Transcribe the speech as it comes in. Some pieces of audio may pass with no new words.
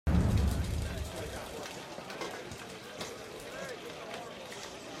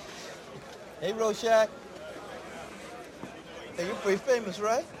Hey, Rorschach. Hey, you're pretty famous,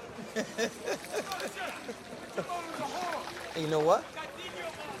 right? Hey, you know what?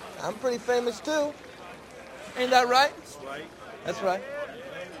 I'm pretty famous, too. Ain't that right? That's right. That's right.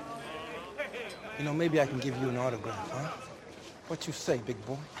 You know, maybe I can give you an autograph, huh? What you say, big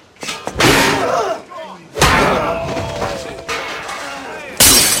boy?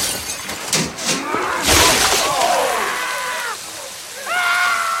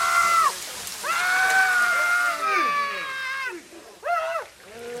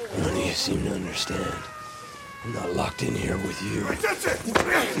 None of you seem to understand. I'm not locked in here with you. That's it!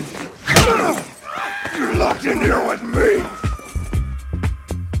 You're locked in here with me!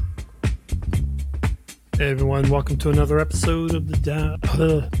 Hey everyone, welcome to another episode of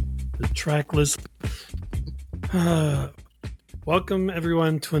the track list. Welcome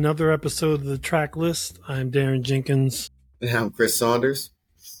everyone to another episode of the track list. I'm Darren Jenkins. And I'm Chris Saunders.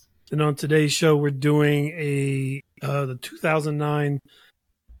 And on today's show, we're doing the 2009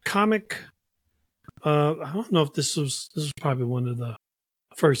 comic. I don't know if this was probably one of the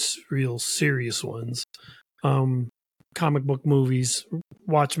first real serious ones. Comic book movies,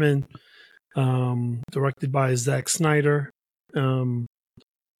 Watchmen. Directed by Zack Snyder,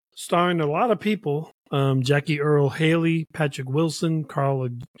 starring a lot of people, Jackie Earle Haley, Patrick Wilson, Carl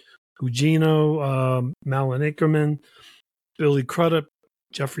Gugino, Malin Ackerman, Billy Crudup,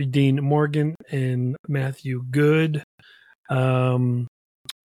 Jeffrey Dean Morgan, and Matthew Good. In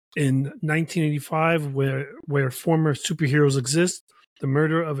 1985, where former superheroes exist, the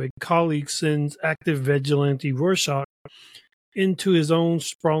murder of a colleague sends active vigilante Rorschach into his own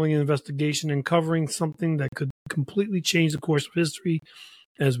sprawling investigation, uncovering something that could completely change the course of history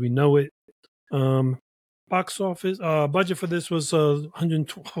as we know it. Box office budget for this was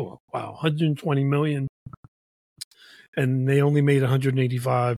 120 million, and they only made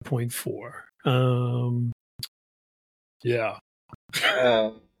 185.4. Yeah.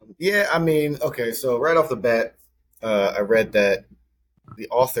 Yeah, I mean, okay, so right off the bat, I read that the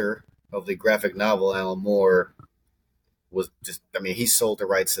author of the graphic novel, Alan Moore, was just, I mean, he sold the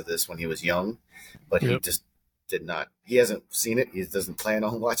rights to this when he was young, but he just did not, he hasn't seen it. He doesn't plan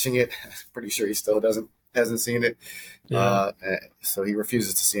on watching it. I'm pretty sure he still hasn't seen it. Yeah. So he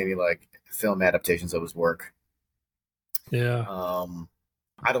refuses to see any like film adaptations of his work. Yeah.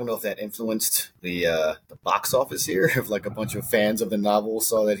 I don't know if that influenced the box office here. If like a bunch of fans of the novel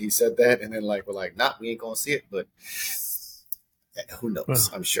saw that he said that, and then like we're like, nah, we ain't gonna see it. But who knows? Well,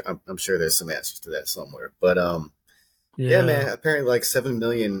 I'm sure there's some answers to that somewhere. But yeah, man. Apparently, like 7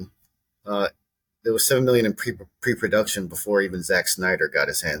 million. There was 7 million in pre-production before even Zack Snyder got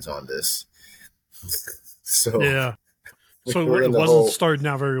his hands on this. So yeah, so it wasn't starting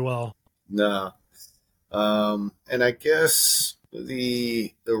out very well. No, and I guess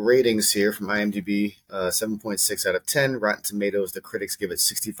the ratings here from IMDb, 7.6 out of 10. Rotten Tomatoes, the critics give it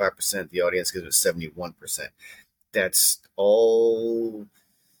 65%. The audience gives it 71%. That's all.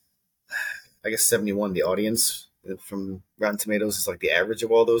 I guess 71. The audience from Rotten Tomatoes is like the average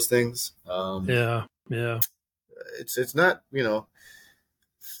of all those things. Yeah. It's not, you know.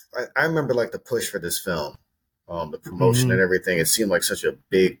 I remember like the push for this film, the promotion and everything. It seemed like such a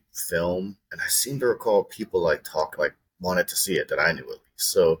big film, and I seem to recall people like wanted to see it that I knew at least.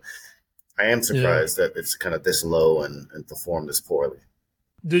 So I am surprised that it's kind of this low and performed this poorly.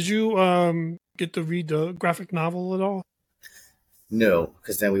 Did you get to read the graphic novel at all? No,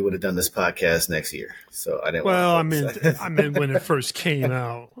 because then we would have done this podcast next year. So I didn't. Well, I meant when it first came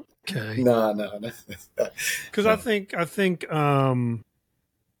out. Okay. No. Because I think.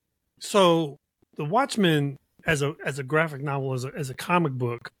 So the Watchmen as a graphic novel, as a comic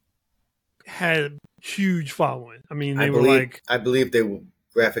book, had huge following. I mean, I believe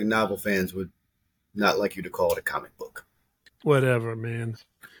graphic novel fans would not like you to call it a comic book. Whatever, man.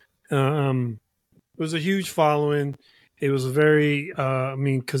 It was a huge following. It was very,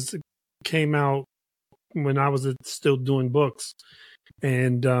 because it came out when I was still doing books.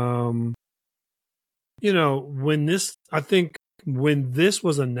 And, when this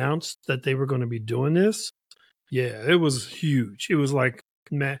was announced that they were going to be doing this, yeah, it was huge. It was like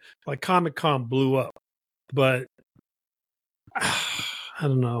Comic-Con blew up. But I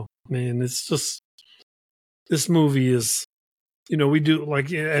don't know, man. It's just, this movie is, we do,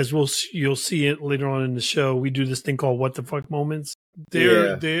 like, as you'll see it later on in the show, we do this thing called what the fuck moments.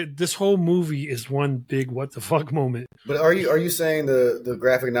 This whole movie is one big what the fuck moment. But are you saying the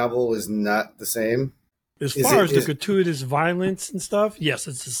graphic novel is not the same? As far as the gratuitous violence and stuff, yes,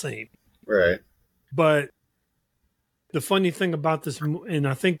 it's the same. Right. But the funny thing about this, and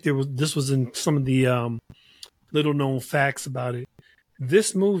I think this was in some of the little known facts about it.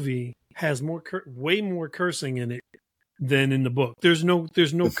 This movie has way more cursing in it than in the book. There's no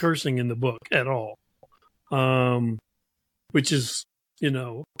cursing in the book at all, which is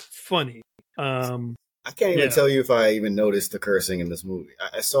funny. I can't even tell you if I even noticed the cursing in this movie.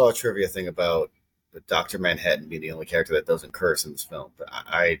 I saw a trivia thing about Dr. Manhattan being the only character that doesn't curse in this film, but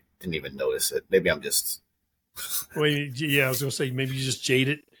I didn't even notice it. Maybe I'm just. Well, yeah, I was gonna say maybe you just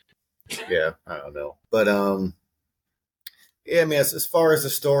jaded. Yeah, I don't know, but yeah, I mean, as far as the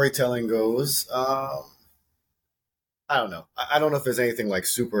storytelling goes, I don't know. I don't know if there's anything like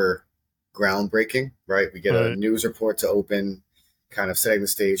super groundbreaking, right? We get a news report to open, kind of setting the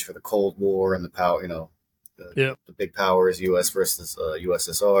stage for the Cold War and the power, the big powers, U.S. versus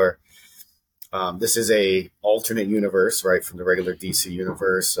USSR. This is a alternate universe, right, from the regular DC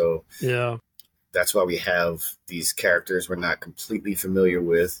universe. So yeah, that's why we have these characters we're not completely familiar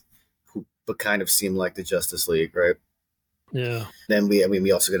with, but kind of seem like the Justice League, right? Yeah. Then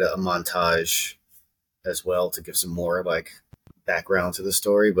we also get a montage as well to give some more like background to the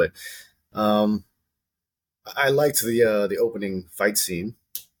story. But I liked the opening fight scene.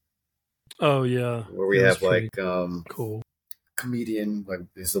 Oh yeah, where we have like cool comedian like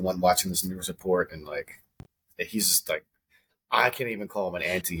is the one watching this news report, and like he's just like, I can't even call him an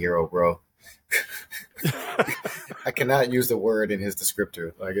anti-hero, bro. I cannot use the word in his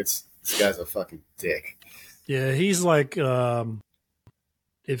descriptor. Like this guy's a fucking dick. Yeah, he's like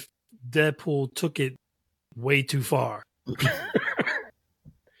if Deadpool took it way too far.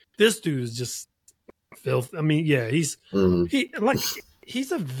 This dude is just filth. I mean, yeah, he's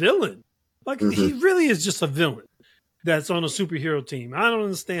he's a villain. Like he really is just a villain that's on a superhero team. I don't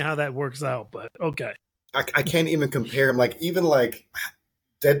understand how that works out, but okay. I can't even compare him. Like even like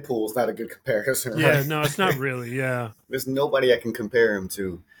Deadpool's not a good comparison. Right? Yeah, no, it's not really. Yeah, there's nobody I can compare him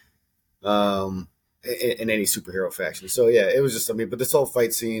to. In any superhero faction. So yeah, it was just, I mean, but this whole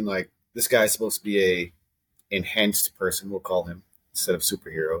fight scene, like this guy's supposed to be a enhanced person, we'll call him, instead of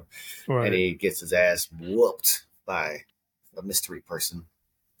superhero. Right. And he gets his ass whooped by a mystery person.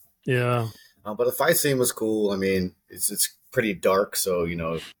 Yeah. But the fight scene was cool. I mean, it's pretty dark, so,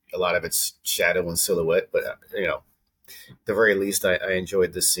 a lot of it's shadow and silhouette, but, at the very least, I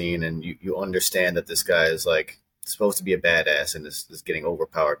enjoyed this scene, and you understand that this guy is like supposed to be a badass and is getting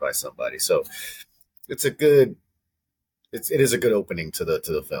overpowered by somebody. So it is a good opening to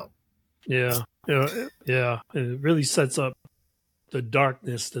the film. Yeah. It really sets up the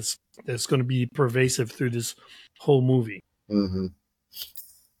darkness that's going to be pervasive through this whole movie. Mm-hmm.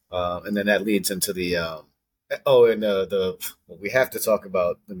 And then that leads into the we have to talk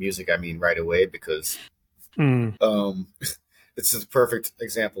about the music. I mean, right away, because it's a perfect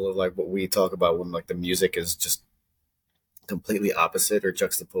example of like what we talk about when like the music is just completely opposite or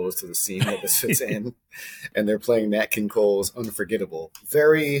juxtaposed to the scene that this fits in, and they're playing Nat King Cole's "Unforgettable,"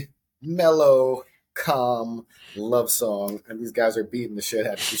 very mellow, calm love song, and these guys are beating the shit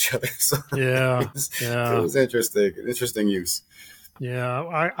out of each other. So it was interesting use. Yeah,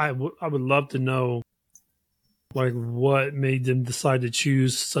 I would love to know like what made them decide to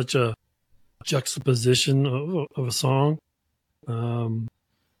choose such a juxtaposition of a song.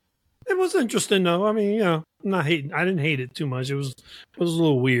 It was interesting though. I mean, I'm not hating. I didn't hate it too much. It was a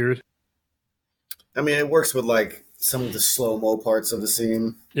little weird. I mean, it works with like some of the slow-mo parts of the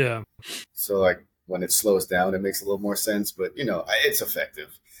scene. Yeah. So like when it slows down, it makes a little more sense, but it's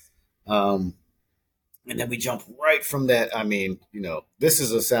effective. And then we jump right from that. I mean, this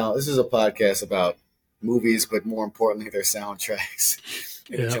is a podcast about movies, but more importantly, their soundtracks.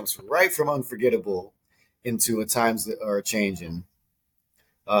 And it jumps right from Unforgettable into A Times That Are Changing.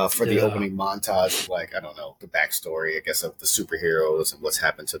 For the opening montage, like, I don't know, the backstory, I guess, of the superheroes and what's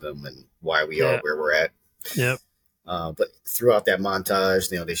happened to them and why we are where we're at. Yep. But throughout that montage,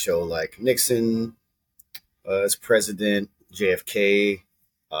 they show like Nixon as president, JFK,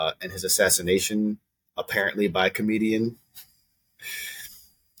 and his assassination, apparently by a comedian.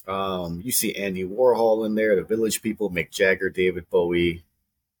 You see Andy Warhol in there, the Village People, Mick Jagger, David Bowie,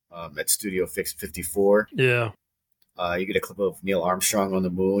 at Studio 54. Yeah. You get a clip of Neil Armstrong on the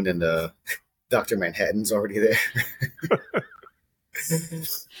moon, and Dr. Manhattan's already there.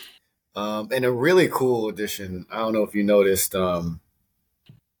 And a really cool addition. I don't know if you noticed, and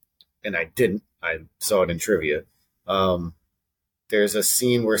I didn't. I saw it in trivia. There's a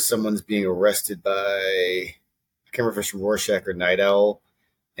scene where someone's being arrested by, I can't remember if it's from Rorschach or Night Owl,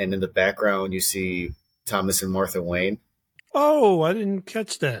 and in the background you see Thomas and Martha Wayne. Oh, I didn't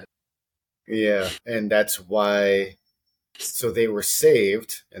catch that. Yeah, and that's why. So they were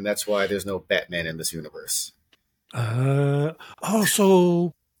saved, and that's why there's no Batman in this universe. So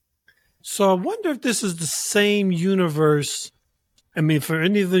I wonder if this is the same universe I mean, for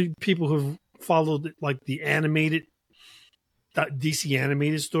any of the people who've followed like the animated DC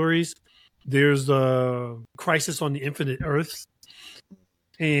animated stories, there's the Crisis on the Infinite Earths,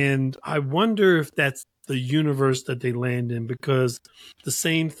 and I wonder if that's the universe that they land in, because the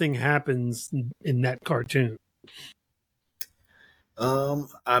same thing happens in that cartoon.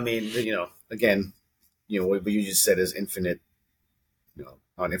 I mean, again, what you just said is infinite,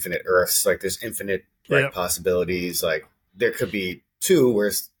 on infinite Earths, like there's infinite possibilities. Like there could be two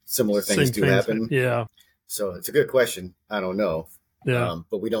where similar things do happen. Yeah. So it's a good question. I don't know. Yeah.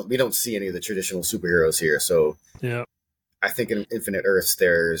 But we don't see any of the traditional superheroes here. So yeah, I think in Infinite Earths,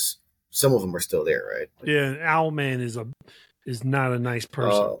 there's some of them are still there, right? Yeah, Owlman is not a nice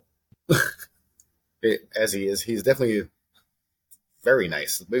person. As he is, he's definitely very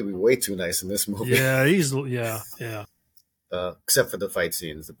nice. Maybe way too nice in this movie. Yeah, yeah. Except for the fight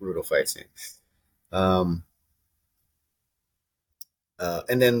scenes, the brutal fight scene. And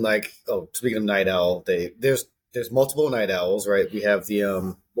then speaking of Night Owl, there's multiple Night Owls, right? We have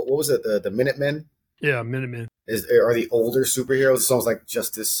the what was it, the Minutemen? Yeah, Minutemen. Are the older superheroes? It's almost like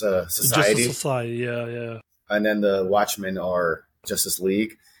Justice Society. Justice Society, yeah. And then the Watchmen are Justice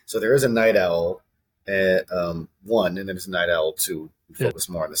League. So there is a Night Owl at one, and then there's a Night Owl two. We focus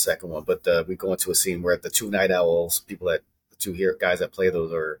more on the second one, but we go into a scene where the two Night Owls, the two guys that play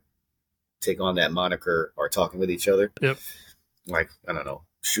those or take on that moniker, are talking with each other. Yep. Like, I don't know,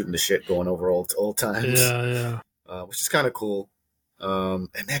 shooting the shit, going over old times. Yeah. Which is kind of cool. And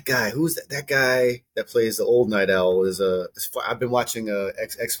that guy, who's that guy that plays the old Night Owl? I've been watching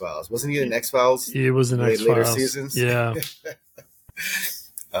X-Files. Wasn't he in X-Files? He was in X-Files. Later seasons. Yeah.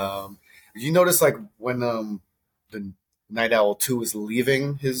 You notice like when the Night Owl 2 is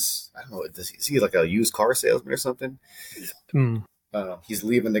leaving his, I don't know, is he like a used car salesman or something? He's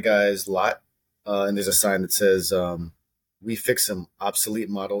leaving the guy's lot, and there's a sign that says, "We fix some obsolete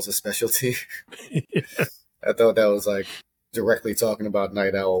models a specialty." Yeah. I thought that was like directly talking about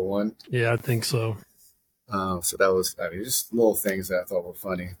Night Owl 1. Yeah, I think so. So that was, just little things that I thought were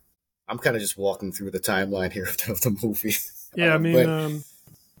funny. I'm kind of just walking through the timeline here of the movie. Yeah, I mean,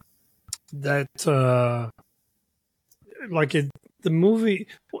 the movie,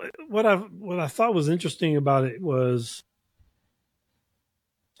 what I thought was interesting about it was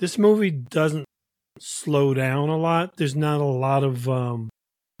this movie doesn't slow down a lot. There's not a lot of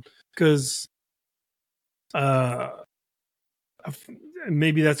because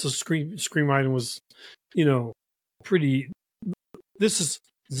maybe that's a screenwriting was, pretty. This is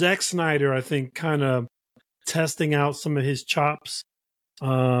Zack Snyder, I think, kind of testing out some of his chops,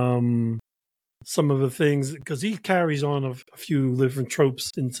 some of the things, because he carries on a few different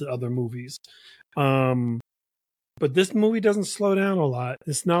tropes into other movies. But this movie doesn't slow down a lot.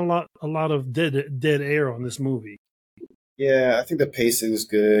 It's not a lot of dead air on this movie. Yeah, I think the pacing is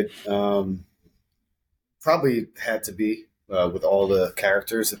good. Probably had to be with all the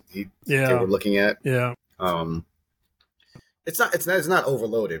characters that they were looking at. Yeah. It's not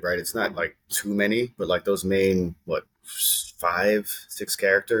overloaded, right? It's not like too many, but like those main 5-6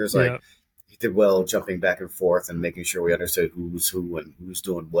 characters, like he did well jumping back and forth and making sure we understood who's who and who's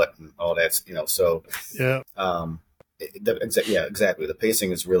doing what and all that. So yeah. Exactly. The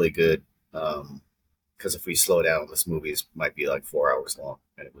pacing is really good. Because if we slow down, this movie might be like 4 hours long,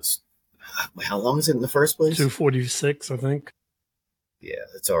 and it was. How long is it in the first place? 2:46, I think. Yeah,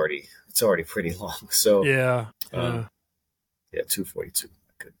 it's already pretty long. So yeah, 2:42. My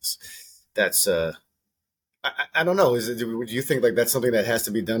goodness, that's I don't know. Do you think like that's something that has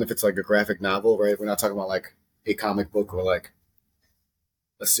to be done if it's like a graphic novel, right? We're not talking about like a comic book or like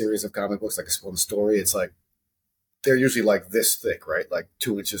a series of comic books, like a one story. It's like they're usually like this thick, right? Like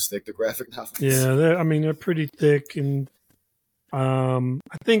 2 inches thick. The graphic novels. Yeah, they're pretty thick, and I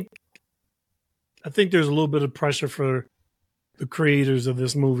think there's a little bit of pressure for the creators of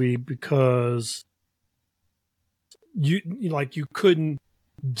this movie, because you couldn't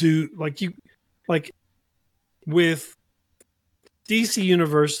do with DC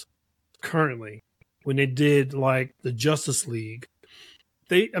Universe currently, when they did like the Justice League,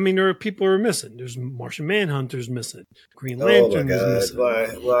 there are people who are missing. There's Martian Manhunter's missing. Green Lantern is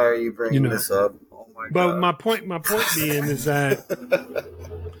missing. Why are you bringing this up? Oh my God. But my point being is that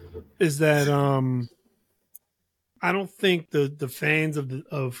I don't think the fans of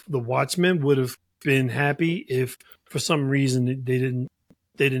the Watchmen would have been happy if for some reason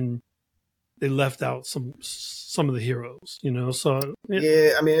they left out some of the heroes, So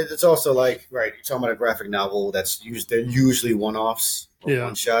yeah, I mean it's also like, right, you're talking about a graphic novel they're usually one-offs or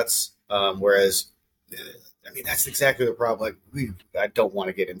one-shots, whereas I mean that's exactly the problem. Like I don't want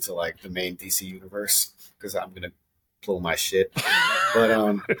to get into like the main DC universe because I'm gonna blow my shit.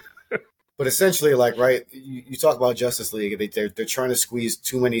 But but essentially, like, right, you talk about Justice League. They're trying to squeeze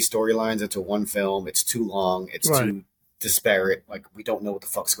too many storylines into one film. It's too long. It's too disparate. Like, we don't know what the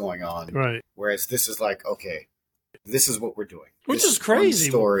fuck's going on. Right. Whereas this is like, okay, this is what we're doing. Which this is crazy.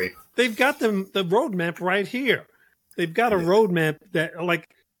 Story. They've got the roadmap right here. They've got a roadmap that, like,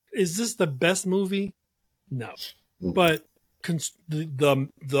 is this the best movie? No. But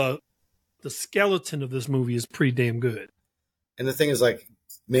the skeleton of this movie is pretty damn good. And the thing is, like,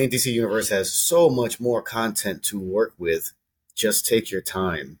 main DC Universe has so much more content to work with. Just take your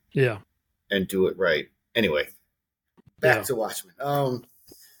time. Yeah. And do it right. Anyway, back to Watchmen.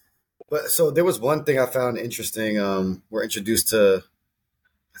 But so there was one thing I found interesting. We're introduced to,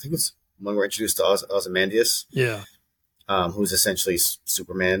 I think it's when we're introduced to Ozymandias. Yeah. Who's essentially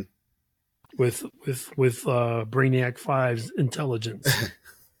Superman. With Brainiac 5's intelligence.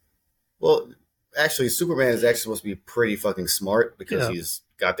 Well, actually, Superman is actually supposed to be pretty fucking smart because he's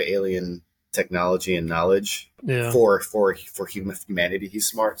got the alien technology and knowledge. Yeah. For humanity, he's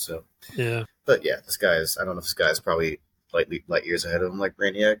smart. So yeah. But yeah, I don't know if this guy's probably light years ahead of him, like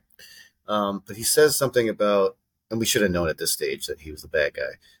Brainiac. But he says something about, and we should have known at this stage that he was the bad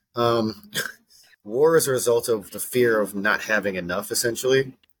guy. War is a result of the fear of not having enough,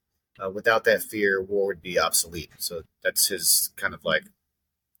 essentially. Without that fear, war would be obsolete. So that's his kind of like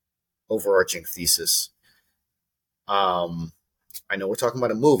overarching thesis. I know we're talking about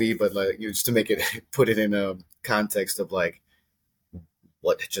a movie, but like, just to make it put it in a context of like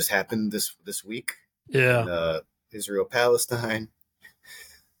what just happened this week. Yeah. In, Israel Palestine.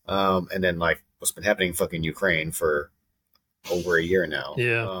 And then like what's been happening in fucking Ukraine for over a year now.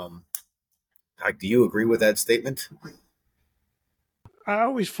 Yeah. Do you agree with that statement? I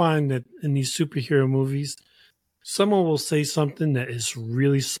always find that in these superhero movies, someone will say something that is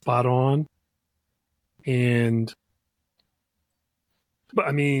really spot on. But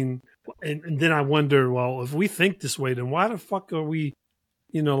I mean, and then I wonder, well, if we think this way, then why the fuck are we,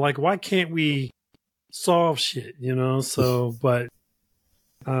 like, why can't we solve shit, So, but,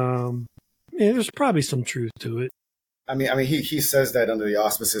 there's probably some truth to it. I mean, he says that under the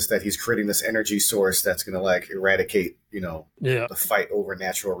auspices that he's creating this energy source that's going to like eradicate, the fight over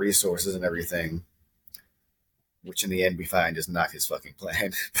natural resources and everything, which in the end we find is not his fucking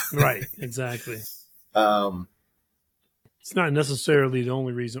plan. Right. Exactly. It's not necessarily the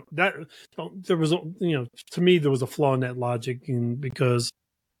only reason that there was, to me, there was a flaw in that logic, and because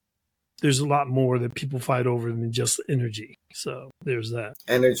there's a lot more that people fight over than just energy. So there's that.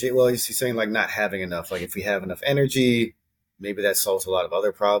 Energy. Well, he's saying like not having enough. Like if we have enough energy, maybe that solves a lot of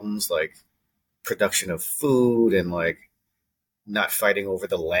other problems, like production of food and like not fighting over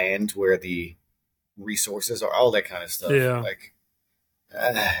the land where the resources are, all that kind of stuff. Yeah. Like,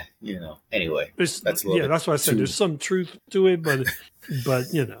 anyway, that's that's why I said there's some truth to it, but But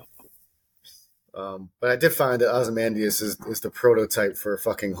I did find that Ozymandias is the prototype for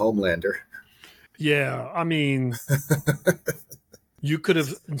fucking Homelander. Yeah, I mean, you could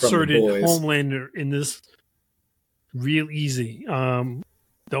have inserted Homelander in this real easy.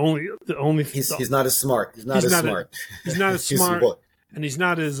 The only he's not as smart. He's not as smart. He's not as smart, and he's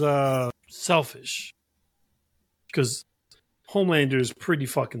not as selfish. Because Homelander is pretty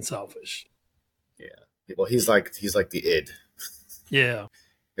fucking selfish. Yeah. Well, he's like the id. Yeah.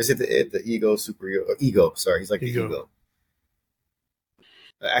 Is it the id, the ego, ego? Sorry, he's like the ego.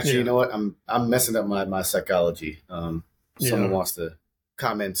 Actually, you know what? I'm messing up my psychology. Someone wants to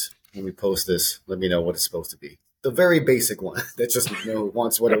comment when we post this. Let me know what it's supposed to be. The very basic one that just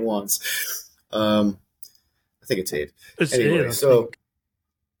wants what it wants. I think it's id. Anyway,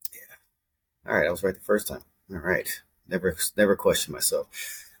 all right, I was right the first time. All right, never question myself.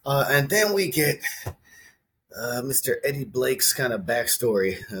 And then we get Mr. Eddie Blake's kind of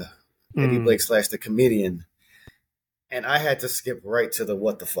backstory. Eddie Blake / the comedian. And I had to skip right to the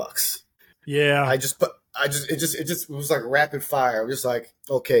what the fucks. Yeah. It just was like rapid fire. I was just like,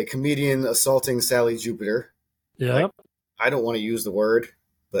 okay, comedian assaulting Sally Jupiter. Yeah. Like, I don't want to use the word,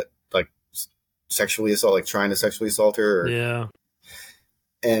 but like sexually assault, like trying to sexually assault her. Yeah.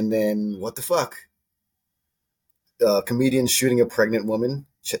 And then what the fuck? Comedian shooting a pregnant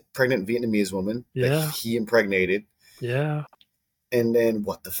Vietnamese woman that he impregnated. Yeah. And then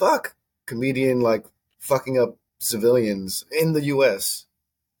what the fuck? Comedian like fucking up civilians in the U.S.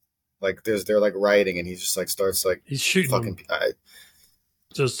 Like they're like rioting, and he just like starts like he's shooting fucking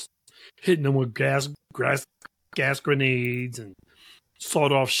just hitting them with gas grenades and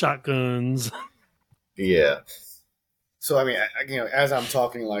sawed-off shotguns. Yeah. So I mean, as I'm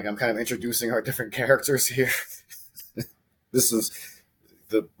talking, like I'm kind of introducing our different characters here. This is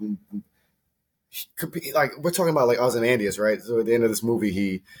like we're talking about like Ozymandias, right? So at the end of this movie,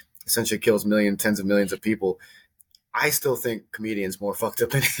 he essentially kills tens of millions of people. I still think comedians more fucked up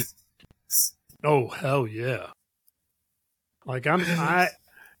than he is. Oh hell yeah! Like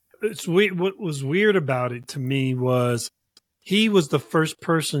it's weird. What was weird about it to me was he was the first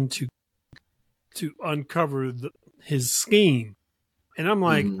person to uncover his scheme, and I'm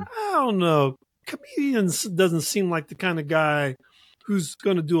like, I don't know. Comedians doesn't seem like the kind of guy who's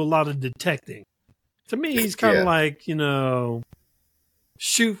going to do a lot of detecting. To me, he's kind of like,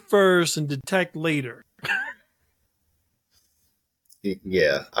 shoot first and detect later.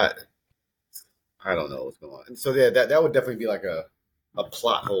 Yeah, I don't know what's going on. So yeah, that would definitely be like a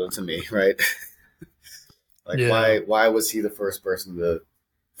plot hole to me, right? Like why was he the first person to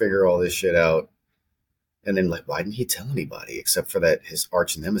figure all this shit out? And then like why didn't he tell anybody except for that his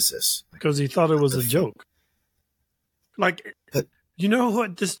arch nemesis? Because he thought it was a joke. Like, but, you know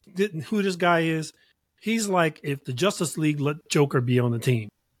what who this guy is? He's like if the Justice League let Joker be on the team.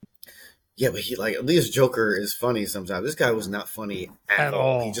 Yeah, but he like at least Joker is funny sometimes. This guy was not funny at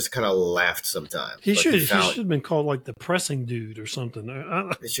all. He just kind of laughed sometimes. He should have been called like the pressing dude or something.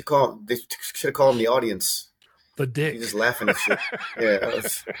 They should have called him the audience. The dick. He's just laughing at shit. Yeah.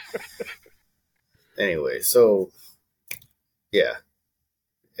 Anyway, so yeah,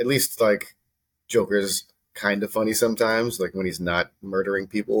 at least like Joker's kind of funny sometimes, like when he's not murdering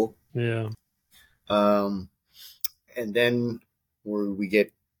people. Yeah. And then we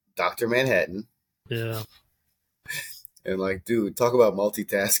get Dr. Manhattan. Yeah. And like, dude, talk about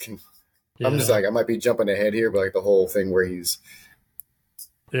multitasking. Yeah. I'm just like, I might be jumping ahead here, but like the whole thing where he's.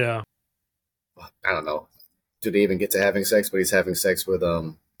 Yeah. I don't know. Do they even get to having sex? But he's having sex with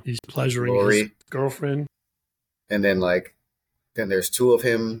He's pleasuring Lori. His girlfriend. And then then there's two of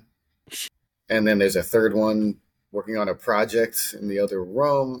him. And then there's a third one working on a project in the other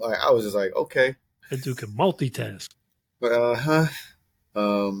room. I was just like, okay. That dude can multitask. But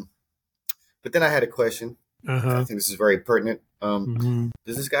then I had a question. I think this is very pertinent.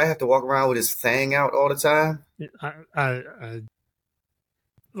 Does this guy have to walk around with his thing out all the time?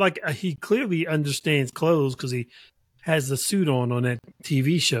 He clearly understands clothes because he has the suit on that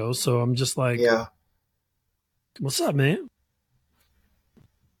TV show. So I'm just like, yeah, what's up, man?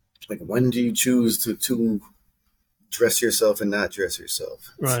 Like, when do you choose to dress yourself and not dress yourself?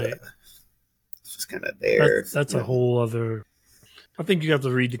 Right. It's just kind of there. That's a whole other. I think you have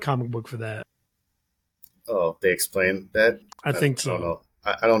to read the comic book for that. Oh, they explain that? I think so. Don't know.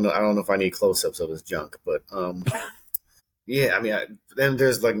 I don't know. I don't know if I need close-ups of his junk, but yeah. I mean, then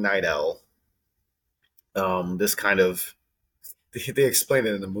there's like Night Owl. This kind of they explain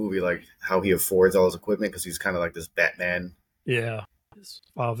it in the movie, like how he affords all his equipment because he's kind of like this Batman. Yeah, his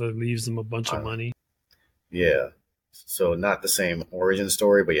father leaves him a bunch of money. Yeah, so not the same origin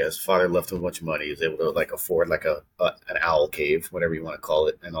story, but yeah, his father left him a bunch of money. He was able to like afford like an owl cave, whatever you want to call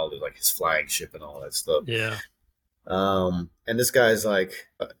it, and all the like his flying ship and all that stuff. Yeah. And this guy's like,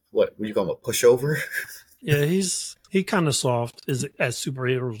 what do you call him, a pushover? Yeah, he kind of soft as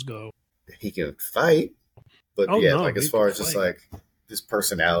superheroes go. He can fight, but like as far as just like his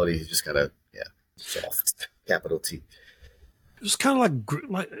personality, he's just kind of soft. Capital T. It was kind of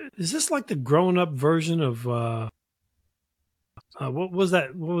like is this like the grown up version of what was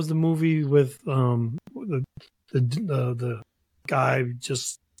that? What was the movie with the guy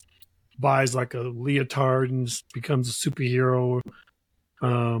just buys like a leotard and becomes a superhero?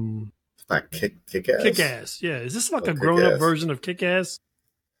 It's not Kick-Ass. Kick-Ass, yeah. Is this like a grown up version of Kick-Ass?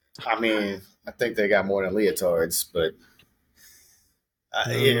 I mean, I think they got more than leotards, but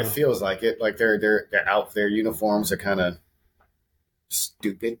it feels like it. Like their uniforms are kind of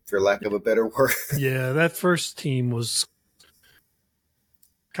stupid, for lack of a better word. Yeah, that first team was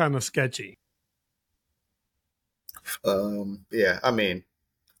kind of sketchy. Yeah, I mean,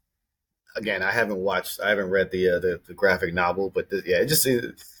 again, I haven't read the graphic novel, but it just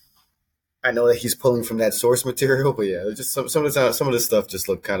I know that he's pulling from that source material, but yeah, just some of the stuff just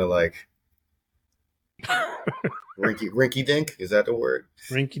looked kind of like rinky dink. Is that the word?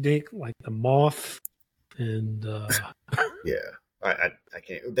 Rinky dink, like the moth, and yeah, I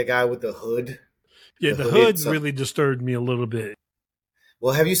can't. The guy with the hood. Yeah, the hood really disturbed me a little bit.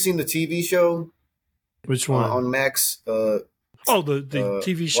 Well, have you seen the TV show? Which one? On Max? The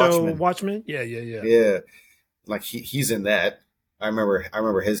TV show Watchmen? Yeah. Yeah, like he's in that. I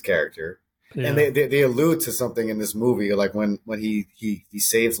remember his character. Yeah. And they allude to something in this movie, like when he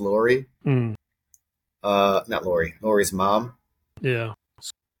saves Lori. Not Lori, Lori's mom. Yeah.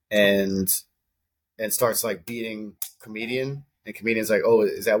 And starts like beating comedian, and comedian's like, "Oh,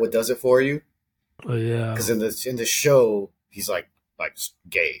 is that what does it for you?" Oh yeah. Because in the show he's like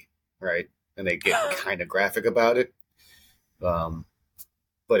gay, right? and they get kind of graphic about it.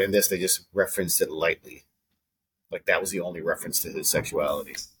 But in this, they just referenced it lightly. Like that was the only reference to his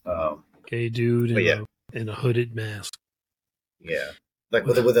sexuality. Gay dude yeah. in a hooded mask. Yeah, like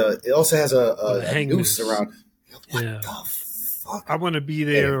with a. It also has a noose around. What yeah. the fuck? I want to be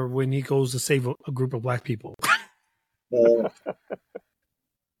there when he goes to save a group of black people. Well,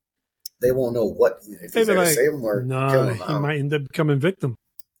 they won't know what if he's there to save them or kill them. He might end up becoming victim.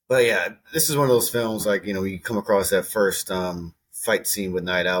 But yeah, this is one of those films like you come across that first fight scene with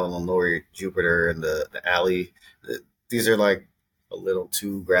Night Owl and Lori Jupiter and the alley. These are like a little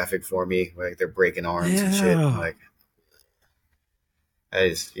too graphic for me. Like they're breaking arms and shit. Like,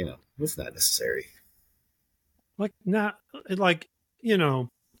 it's not necessary. Like not like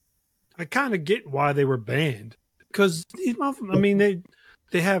I kind of get why they were banned because these motherfuckers. I mean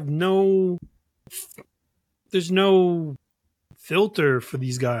they have no. There's no filter for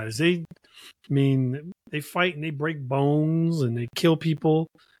these guys. They fight and they break bones and they kill people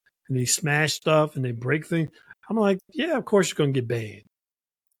and they smash stuff and they break things. I'm like, yeah, of course you're gonna get banned.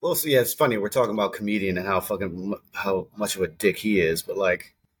 Well, so yeah, it's funny. We're talking about comedian and how much of a dick he is, but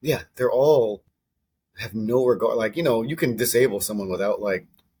like, yeah, they're all have no regard. Like, you can disable someone without like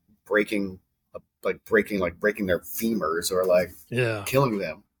breaking their femurs or like killing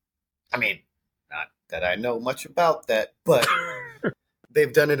them. I mean, not that I know much about that, but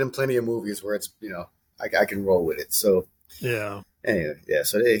they've done it in plenty of movies where it's I can roll with it. So yeah. Anyway, yeah.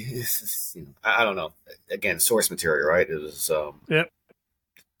 So I don't know. Again, source material, right? It was yep.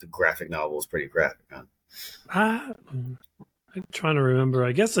 The graphic novel is pretty graphic, huh? I'm trying to remember.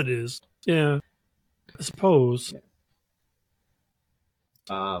 I guess it is. Yeah, I suppose.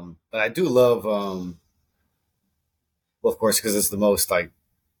 But I do love, well, of course, because it's the most like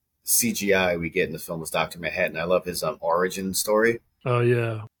CGI we get in the film is Dr. Manhattan. I love his origin story. Oh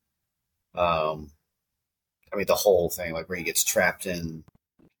yeah. I mean, the whole thing, like where he gets trapped in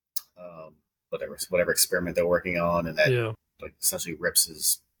whatever experiment they're working on, and that like essentially rips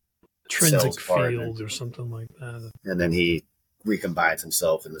his intrinsic field or something like that. And then he recombines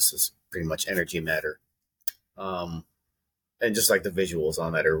himself, and this is pretty much energy matter. And just like the visuals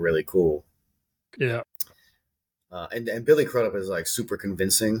on that are really cool. Yeah. And Billy Crudup is like super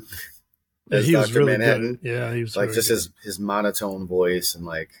convincing. Yeah, he was really good. Yeah, he was like just his monotone voice and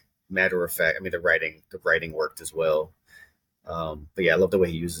like matter of fact. I mean, the writing worked as well. But yeah, I love the way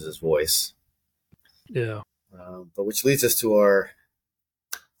he uses his voice. Yeah. But which leads us to our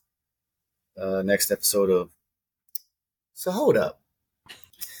next episode of. So hold up.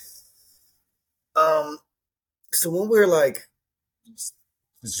 So when we're like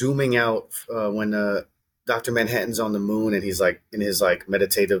zooming out, when Dr. Manhattan's on the moon and he's like in his like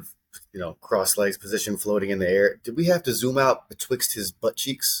meditative, cross legs position floating in the air, did we have to zoom out betwixt his butt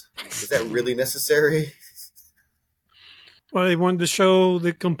cheeks? Was that really necessary? Well, they wanted to show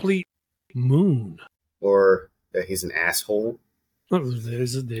the complete moon. Or that he's an asshole. Oh, there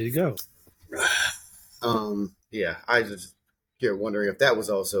you go. Yeah, I just here wondering if that was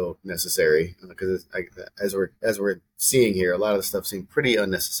also necessary because as we're seeing here, a lot of the stuff seemed pretty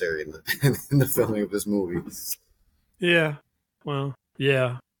unnecessary in the filming of this movie. Yeah. Well,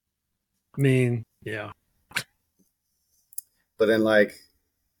 yeah. I mean, yeah. But then, like,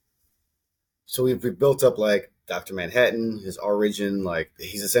 so we built up like Dr. Manhattan, his origin, like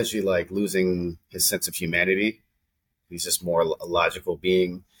he's essentially like losing his sense of humanity. He's just more a logical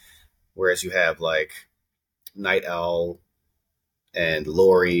being, whereas you have like Night Owl and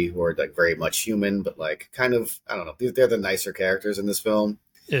Lori, who are like very much human, but like kind of, I don't know, they're the nicer characters in this film.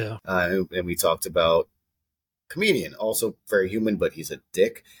 Yeah. And we talked about comedian, also very human, but he's a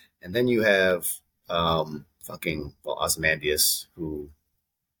dick. And then you have Ozymandias, who,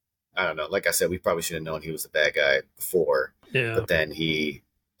 I don't know, like I said, we probably should have known he was the bad guy before. Yeah. But then he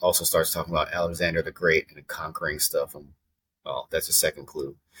also starts talking about Alexander the Great and conquering stuff. And, well, that's a second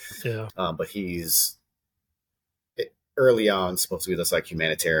clue. Yeah. But he's early on supposed to be this like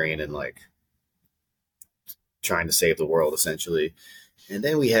humanitarian and like trying to save the world essentially. And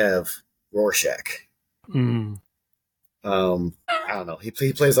then we have Rorschach. Mm. I don't know. He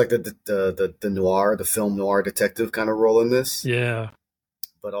plays like the noir, the film noir detective kind of role in this. Yeah.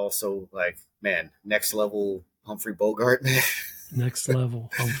 But also like, man, next level Humphrey Bogart. Next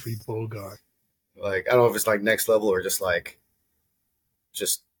level Humphrey Bogart. Like, I don't know if it's like next level or just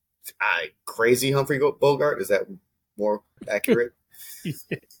crazy Humphrey Bogart. Is that more accurate?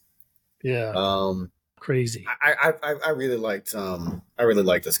 Yeah. Crazy. I really liked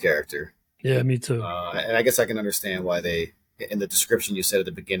this character. Yeah, me too. And I guess I can understand why they in the description you said at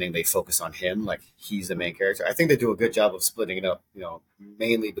the beginning, they focus on him, like he's the main character. I think they do a good job of splitting it up,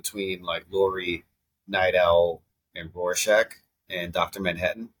 mainly between like Laurie, Night Owl, and Rorschach and Doctor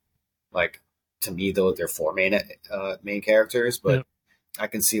Manhattan. Like to me, though, they're four main characters, but Yep. I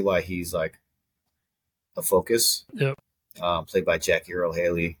can see why he's like a focus. Yep. Played by Jackie Earle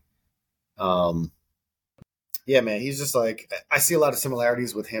Haley. Yeah, man, he's just like I see a lot of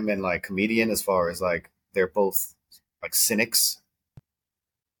similarities with him and like Comedian as far as like they're both like cynics,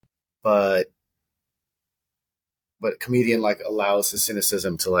 but Comedian like allows his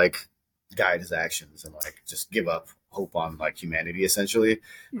cynicism to like guide his actions and like just give up hope on like humanity essentially,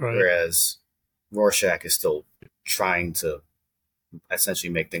 Right. whereas Rorschach is still trying to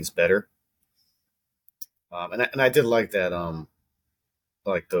essentially make things better. And I did like that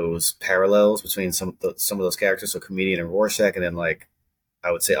like those parallels between some of those characters, so Comedian and Rorschach, and then like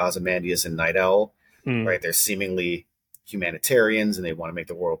I would say Ozymandias and Night Owl, Mm. right? They're seemingly humanitarians and they want to make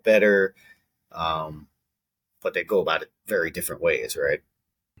the world better, but they go about it very different ways, right?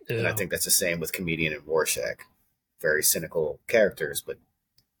 Yeah. And I think that's the same with Comedian and Rorschach. Very cynical characters, but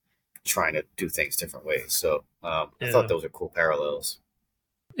trying to do things different ways. So I thought those are cool parallels.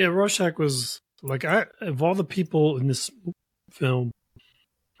 Yeah, Rorschach was like of all the people in this film,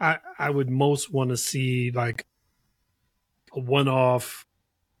 I would most want to see like a one-off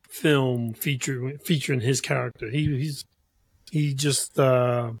film featuring his character. He just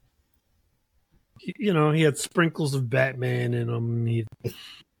he had sprinkles of Batman in him. He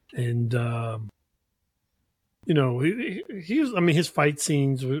was. I mean, his fight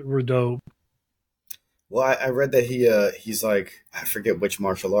scenes were dope. Well, I read that he's like, I forget which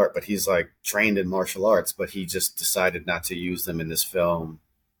martial art, but he's like trained in martial arts, but he just decided not to use them in this film.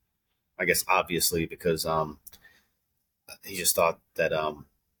 I guess obviously because he just thought that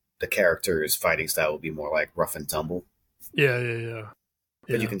the character's fighting style would be more like rough and tumble. Yeah.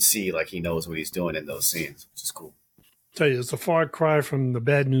 But you can see like he knows what he's doing in those scenes, which is cool. Tell you, it's a far cry from the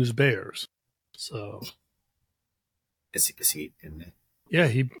Bad News Bears. So Is he in there? yeah,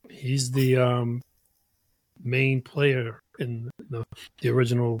 he's the main player in the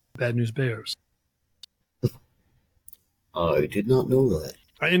original Bad News Bears. I did not know that.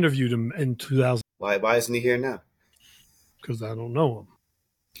 I interviewed him in 2000 Why isn't he here now? because I don't know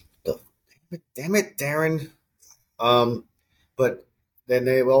him. Damn it, Darren. But then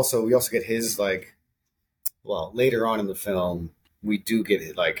we also get his like, well, later on in the film, we do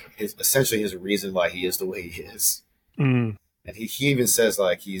get like his reason why he is the way he is. Mm. And he even says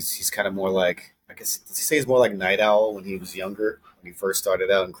like he's kind of more like, I guess, does he say he's more like Night Owl when he was younger, when he first started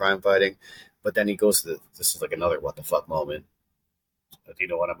out in crime fighting? But then he goes to this is like another what the fuck moment. Do you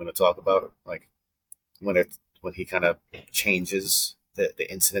know what I'm going to talk about? Like when he kind of changes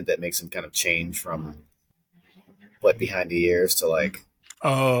the incident that makes him kind of change from what behind the ears to like,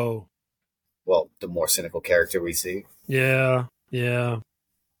 Oh, well, the more cynical character we see. yeah. I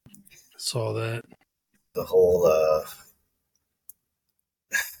saw that. The whole I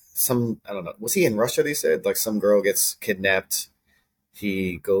don't know, was he in Russia? They said like some girl gets kidnapped,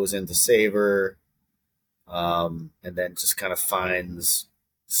 he goes in to save her, and then just kind of finds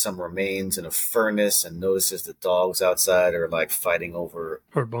some remains in a furnace and notices the dogs outside are like fighting over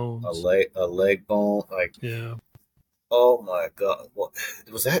Her bones. a leg bone. Like, Yeah. oh my god, what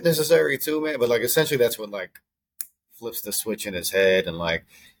was that necessary too, man? But like essentially that's what like flips the switch in his head, and like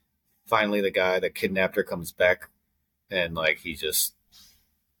finally the guy that kidnapped her comes back, and like he just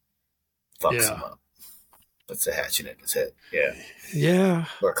fucks him up. Puts a hatchet in his head. Yeah. Yeah.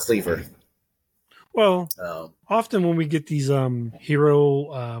 Or a cleaver. Well, often when we get these hero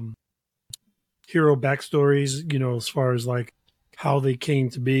backstories, as far as like how they came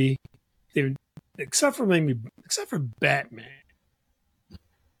to be, except for Batman,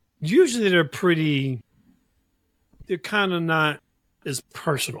 usually they're kind of not as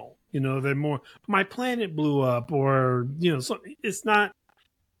personal. They're more, my planet blew up, or so it's not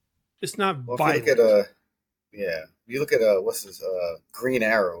Well, violent. if you look at what's his Green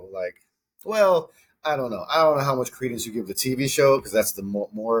Arrow, like, well, I don't know how much credence you give the TV show, because that's the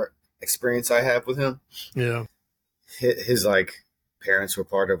more experience I have with him. Yeah. His like parents were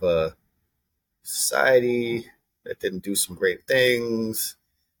part of a society that didn't do some great things,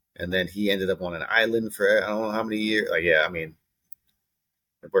 and then he ended up on an island for I don't know how many years. Like, yeah, I mean,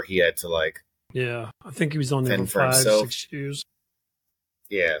 where he had to like, yeah, I think he was on there fend for for 5-6 years.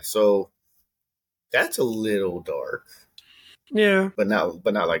 Yeah, so that's a little dark. Yeah. But not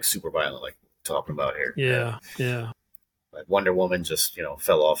like super violent, like talking about here. Yeah. Like Wonder Woman just,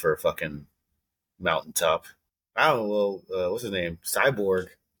 fell off her fucking mountaintop. I don't know, what's his name? Cyborg.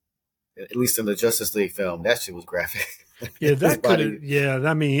 At least in the Justice League film, that shit was graphic. Yeah, His that could body. have. Yeah,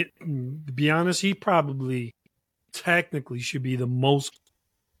 I mean, to be honest, he probably technically should be the most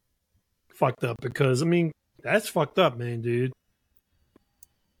fucked up because I mean that's fucked up, man, dude.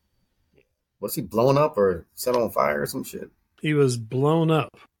 Was he blown up or set on fire or some shit? He was blown up.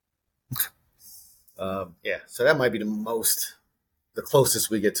 Yeah, so that might be the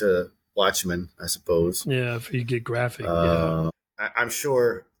closest we get to Watchmen, I suppose. Yeah, if you get graphic. Yeah. I'm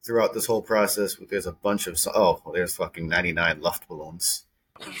sure throughout this whole process, there's a bunch of there's fucking 99 Luftballons,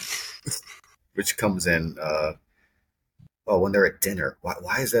 which comes in. When they're at dinner.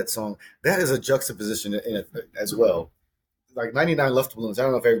 Why is that song? That is a juxtaposition in it as well. Like 99 Luftballons. I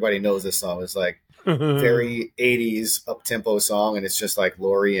don't know if everybody knows this song. It's like very 80s up tempo song, and it's just like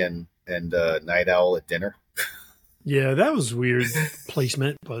Lori and Night Owl at dinner. Yeah, that was weird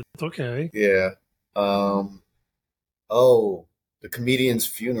placement, but it's okay. Yeah. The comedian's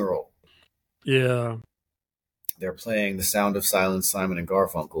funeral. Yeah, They're playing The Sound of Silence, Simon and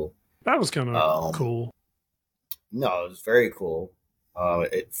Garfunkel. that was kind of cool. No, it was very cool.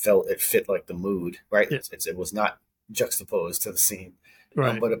 It fit like the mood, right? Yeah. It was not juxtaposed to the scene,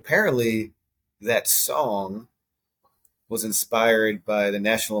 Right. but apparently that song was inspired by the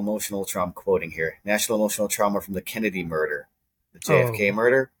national emotional trauma. I'm quoting here: national emotional trauma from the Kennedy murder, the JFK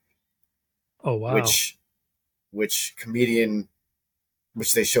murder. Oh wow. Which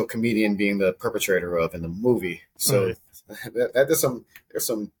they show comedian being the perpetrator of in the movie. So there's some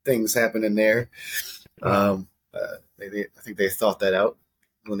things happening there. I think they thought that out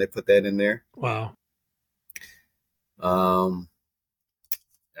when they put that in there. Wow. I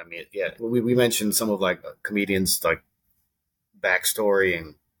mean, yeah, we mentioned some of like comedians like backstory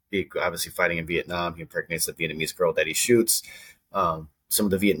and he obviously fighting in Vietnam. He impregnates the Vietnamese girl that he shoots. Some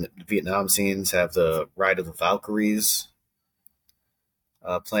of the Vietnam scenes have the Ride of the Valkyries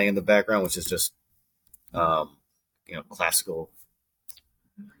playing in the background, which is just classical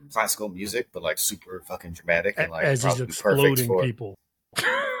music, but like super fucking dramatic and like as he's probably exploding perfect for people.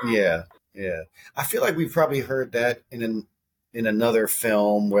 Yeah. I feel like we've probably heard that in another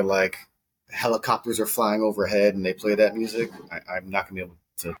film where like helicopters are flying overhead and they play that music. I'm not gonna be able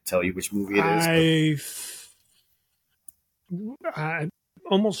to tell you which movie it is. I'm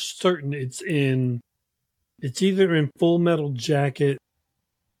almost certain it's either in Full Metal Jacket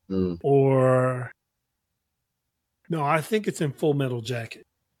or no, I think it's in Full Metal Jacket.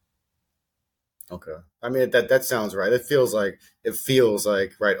 Okay. I mean that sounds right. It feels like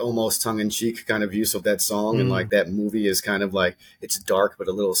right, almost tongue in cheek kind of use of that song, and like that movie is kind of like it's dark but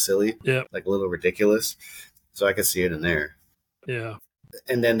a little silly, like a little ridiculous. So I could see it in there. Yeah.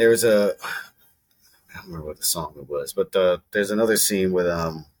 And then there's I don't remember what the song it was, but there's another scene with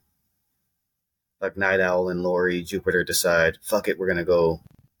like Night Owl and Lori Jupiter decide, fuck it, we're gonna go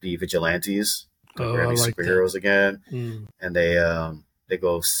be vigilantes. We're gonna be superheroes again, and they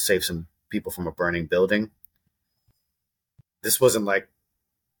go save some people from a burning building. This wasn't like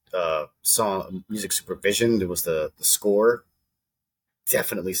song music supervision. It was the score.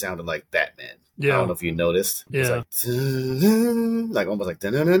 Definitely sounded like Batman. Yeah. I don't know if you noticed. It Yeah. was like almost like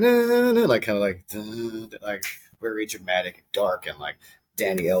like kind of like very dramatic and dark and like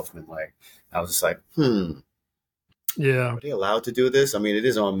Danny Elfman. Like I was just like, Yeah. Are they allowed to do this? I mean, it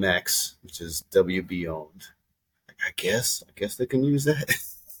is on Max, which is WB owned. I guess they can use that.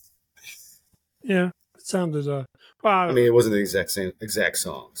 Yeah. It sounded I mean, it wasn't the exact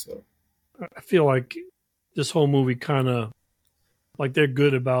song, so I feel like this whole movie kind of like they're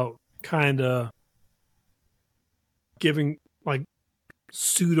good about kind of giving like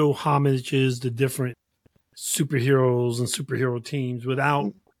pseudo homages to different superheroes and superhero teams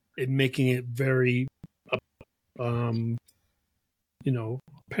without it making it very apparent.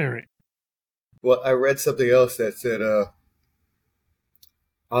 Well, I read something else that said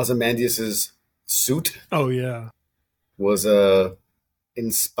Ozymandias's suit Oh yeah. was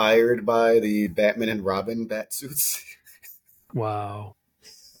inspired by the Batman and Robin bat suits. Wow.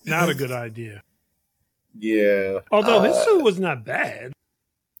 Not a good idea. Yeah. Although his suit was not bad.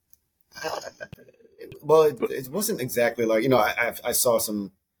 Well, it wasn't exactly like, I saw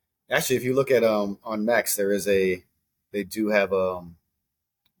some. Actually, if you look at on Max, they do have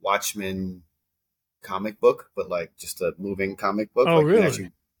Watchmen comic book, but like just a moving comic book. Oh, like, really? You can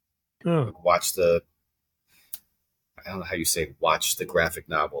actually watch I don't know how you say watch the graphic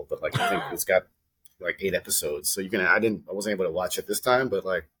novel, but like I think it's got like 8 episodes, so I wasn't able to watch it this time, but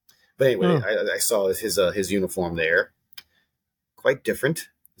anyway, I saw his uniform there, quite different.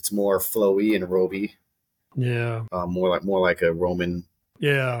 It's more flowy and roby. Yeah. More like a Roman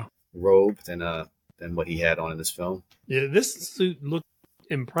robe than what he had on in this film. Yeah, this suit looked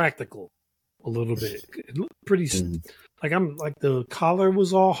impractical. a little bit. It looked pretty, like the collar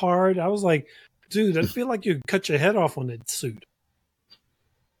was all hard. I was like, dude, I feel like you cut your head off on that suit.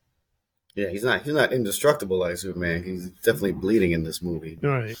 Yeah, he's not indestructible like Superman. He's definitely bleeding in this movie.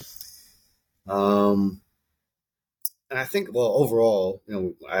 Right. And I think, well, overall,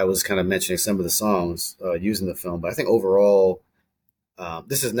 I was kind of mentioning some of the songs used in the film, but I think overall,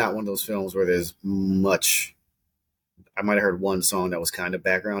 this is not one of those films where there's much. I might have heard one song that was kind of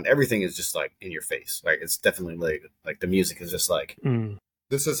background. Everything is just like in your face. Like it's definitely like the music is just like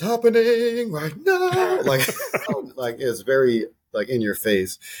this is happening right now. like it's very like in your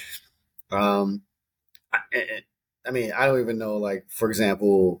face. I mean, I don't even know. Like for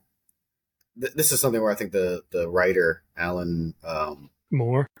example, this is something where I think the writer Alan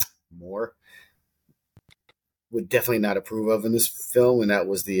Moore would definitely not approve of in this film, and that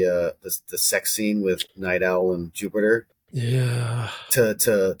was the sex scene with Night Owl and Jupiter. Yeah.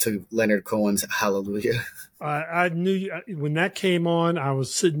 To Leonard Cohen's Hallelujah. I knew when that came on, I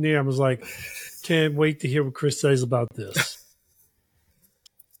was sitting there. I was like, can't wait to hear what Chris says about this.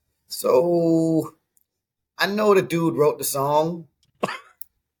 So I know the dude wrote the song,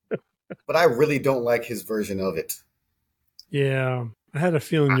 but I really don't like his version of it. Yeah, I had a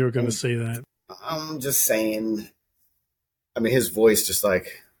feeling you were going to say that. I'm just saying. I mean, his voice just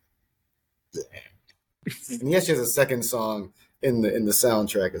like, and he actually has a second song in the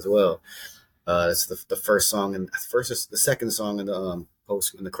soundtrack as well. It's the first song and the second song in the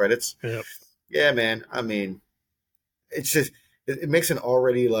post in the credits. Yep. Yeah, man. I mean, it's just it makes it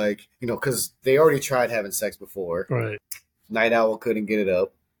already like because they already tried having sex before. Right. Night Owl couldn't get it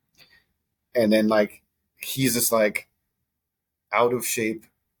up, and then like he's just like out of shape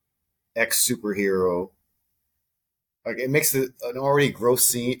ex-superhero. Like it makes an already gross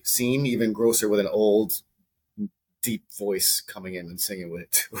scene even grosser with an old deep voice coming in and singing with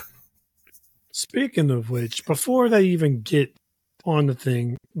it too. Speaking of which, before they even get on the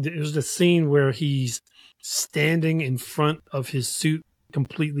thing, there's the scene where he's standing in front of his suit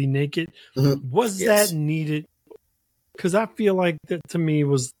completely naked. Was that needed? Because I feel like that to me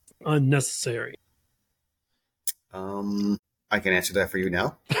was unnecessary. I can answer that for you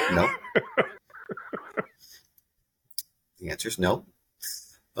now. No. The answer is no.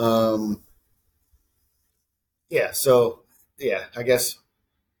 Yeah, so, yeah, I guess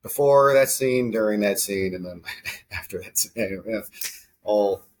before that scene, during that scene, and then after that scene, yeah,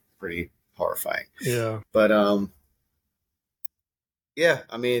 all pretty horrifying. Yeah. But, yeah,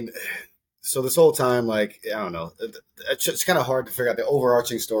 I mean, so this whole time, like, I don't know, it's kind of hard to figure out. The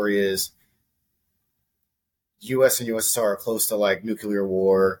overarching story is U.S. and USSR are close to, like, nuclear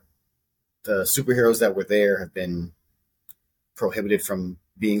war. The superheroes that were there have been prohibited from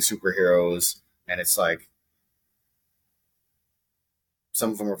being superheroes, and it's like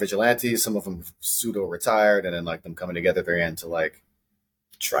some of them are vigilantes, some of them pseudo retired, and then like them coming together at the end to like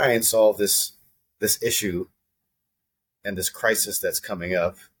try and solve this issue and this crisis that's coming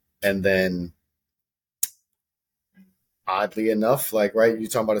up. And then oddly enough, like right, you're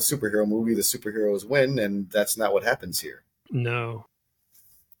talking about a superhero movie, the superheroes win, and that's not what happens here. No.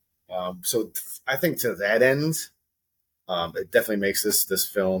 So I think to that end, it definitely makes this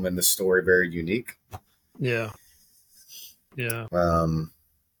film and this story very unique. Yeah. Yeah.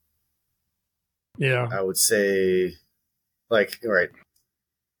 Yeah. I would say, like, right.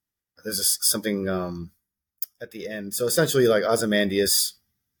 There's something at the end. So essentially, like Ozymandias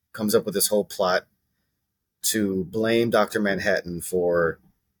comes up with this whole plot to blame Dr. Manhattan for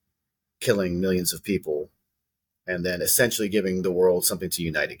killing millions of people, and then essentially giving the world something to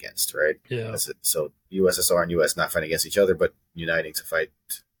unite against, right? Yeah. That's it. So USSR and US not fighting against each other, but uniting to fight,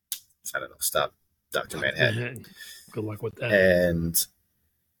 I don't know, stop Dr. Manhattan. Good luck with that. And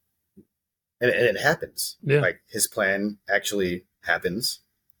it happens. Yeah. Like his plan actually happens.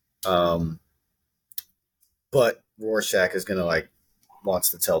 But Rorschach is gonna like wants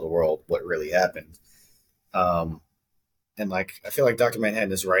to tell the world what really happened. And like I feel like Dr.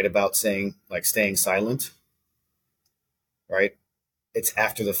 Manhattan is right about saying like staying silent. Right? It's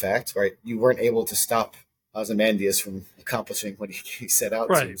after the fact, right? You weren't able to stop Ozymandias from accomplishing what he set out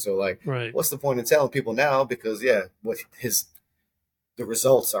to. So like what's the point in telling people now? Because the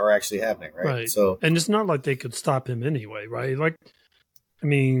results are actually happening, right? So and it's not like they could stop him anyway, right? Like I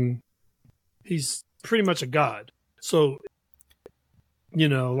mean, he's pretty much a god. So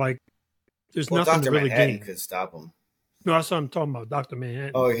like there's nothing Dr. to really Manhattan gain. could stop him. No, that's what I'm talking about, Dr.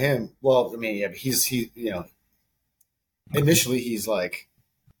 Manhattan. Oh, him. Well, I mean, yeah, but he initially he's like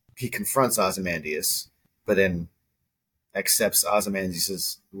he confronts Ozymandias, but then accepts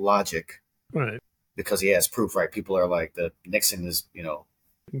Ozymandias' logic, right? Because he has proof, right? People are like the Nixon is,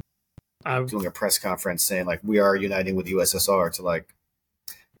 doing a press conference saying like we are uniting with USSR to like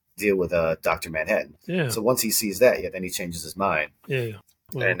deal with Dr. Manhattan. Yeah. So once he sees that, then he changes his mind. Yeah.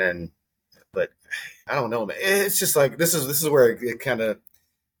 Well, And then, but I don't know, man. It's just like this is where it kind of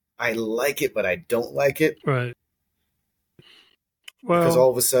I like it, but I don't like it. right. Because Well, all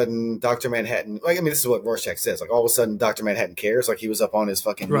of a sudden, Dr. Manhattan, like, I mean, this is what Rorschach says. Like, all of a sudden, Dr. Manhattan cares. Like, he was up on his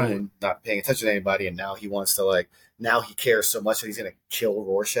fucking Right. moon, not paying attention to anybody, and now he wants to, like, now he cares so much that he's going to kill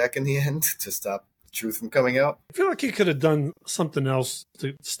Rorschach in the end to stop the truth from coming out. I feel like he could have done something else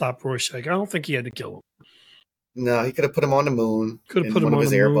to stop Rorschach. I don't think he had to kill him. No, he could have put him on the moon. Could have in put him one of on his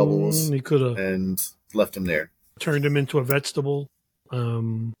the air moon. bubbles He could have and left him there. turned him into a vegetable.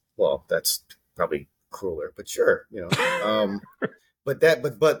 Well, that's probably crueler, but sure, you know. But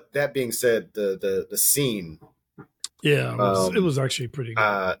that being said, the scene, Yeah, it was actually pretty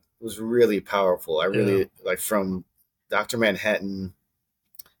good. was really powerful. I really like from Dr. Manhattan,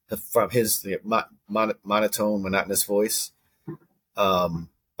 from his monotone, monotonous voice,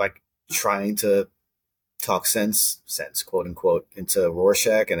 like trying to talk sense, quote unquote, into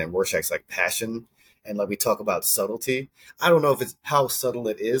Rorschach, and then Rorschach's like passion. And like we talk about subtlety. I don't know if it's how subtle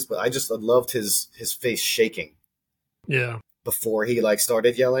it is, but I just loved his face shaking. Yeah. Before he like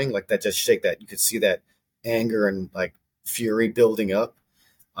started yelling, like that just shake that you could see that anger and like fury building up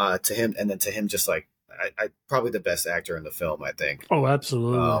to him, and then to him just like I probably the best actor in the film, I think. Oh,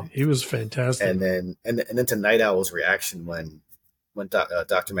 absolutely. He was fantastic. And then to Night Owl's reaction when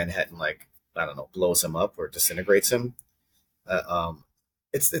Dr. Manhattan like I don't know blows him up or disintegrates him.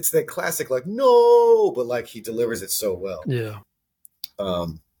 It's that classic like no, but like he delivers it so well. Yeah.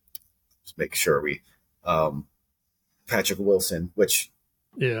 Just make sure we Patrick Wilson, which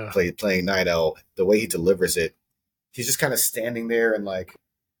playing Night Owl, the way he delivers it, he's just kind of standing there and like,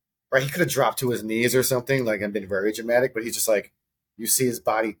 right, he could have dropped to his knees or something, like and been very dramatic, but he's just like, you see his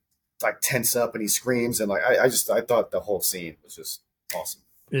body like tense up and he screams and like I thought the whole scene was just awesome.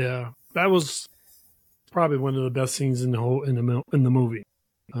 Yeah, that was probably one of the best scenes in the movie.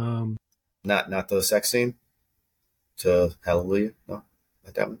 Not the sex scene to Hallelujah, no,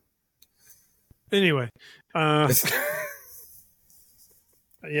 not that one. Anyway, yeah,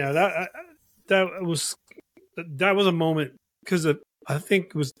 that was a moment because I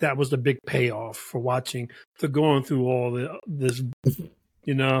think that was the big payoff for watching to going through all this,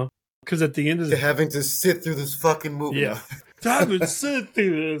 you know, because at the end of having to sit through this fucking movie. Yeah, having to sit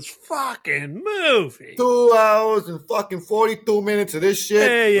through this fucking movie. 2 hours and fucking 42 minutes of this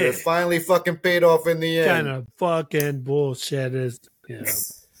shit. Yeah. But it finally fucking paid off in the end. Kind of fucking bullshit is,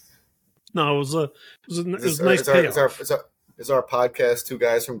 No, it was a nice payoff. Is our podcast Two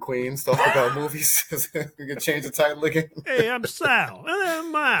Guys from Queens talking about movies? We can change the title again. Hey, I'm Sal. And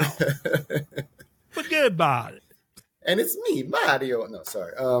I'm Mal. Forget about it. And it's me, Mario. No,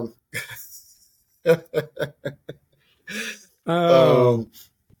 sorry.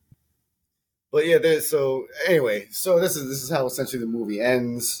 But yeah, so anyway, so this is how essentially the movie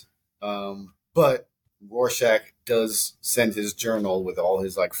ends. But Rorschach does send his journal with all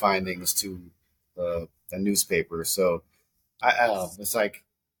his like findings to a newspaper. So I don't know. It's like,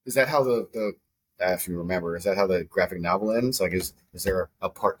 is that how the if you remember, is that how the graphic novel ends? Like, is there a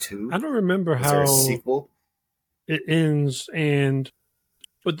part 2? I don't remember is how there a sequel? It ends,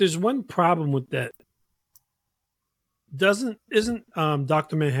 but there's one problem with that. Isn't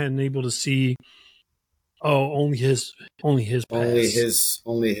Dr. Manhattan able to see? Oh, only his past.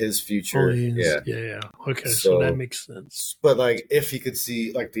 Only his future. Yeah. Okay, so that makes sense. But like, if he could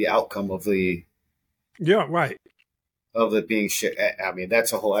see like the outcome of the right of it being shit, I mean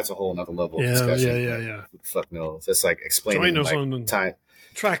that's a whole another level of discussion. Yeah. Fuck no, it's like explaining Join us like, on the time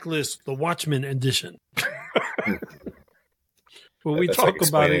track list, the Watchmen edition. Well, we that's talk like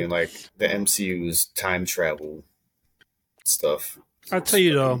about it like the MCU's time travel stuff. I tell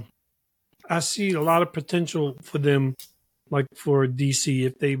you though, I see a lot of potential for them, like for DC,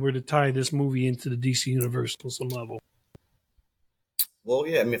 if they were to tie this movie into the DC universe on some level. Well,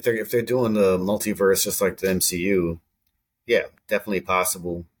 yeah, I mean, if they're doing the multiverse just like the MCU, yeah, definitely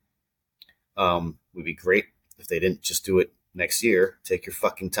possible. Would be great if they didn't just do it next year. Take your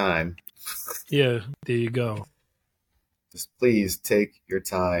fucking time. Yeah, there you go. Just please take your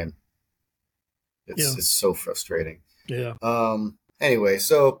time. It's so frustrating. Yeah. Anyway,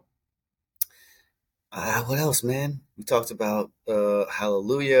 so what else, man? We talked about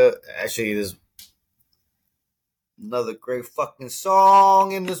Hallelujah. Actually, there's another great fucking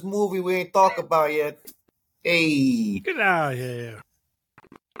song in this movie we ain't talked about yet. Hey, get out of here.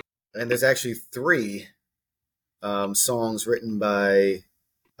 And there's actually 3 songs written by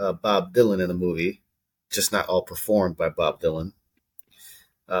Bob Dylan in the movie, just not all performed by Bob Dylan.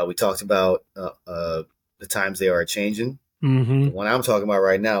 We talked about the times they are changing. Mm-hmm. The one I'm talking about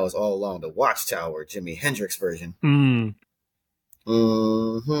right now is All Along the Watchtower, Jimi Hendrix version. Mm.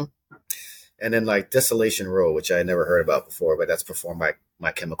 Mm-hmm. And then like Desolation Row, which I had never heard about before, but that's performed by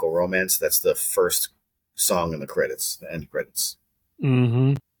My Chemical Romance. That's the first song in the credits, the end credits.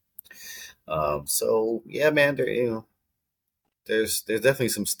 Mm-hmm. So yeah, man, there's definitely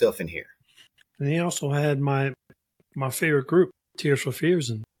some stuff in here. And he also had my favorite group, Tears for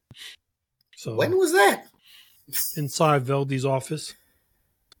Fears, and so When was that? inside Veldy's office.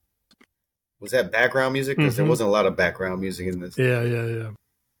 Was that background music? Because there wasn't a lot of background music in this. Yeah.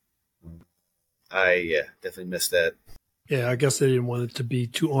 I definitely missed that. Yeah, I guess they didn't want it to be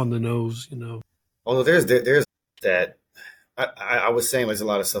too on the nose, you know. Although there's that. I was saying there's a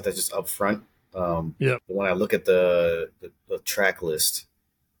lot of stuff that's just up front. Yeah. But when I look at the track list,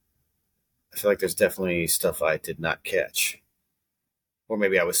 I feel like there's definitely stuff I did not catch. Or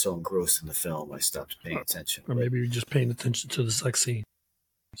maybe I was so engrossed in the film I stopped paying attention. Or maybe you're just paying attention to the sex scene.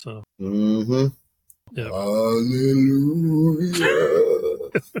 So. Mm-hmm. Yeah. Hallelujah.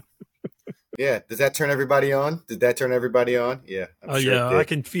 Yeah. Does that turn everybody on? Did that turn everybody on? Yeah. Oh, sure yeah. I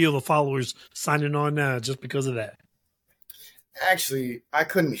can feel the followers signing on now just because of that. Actually, I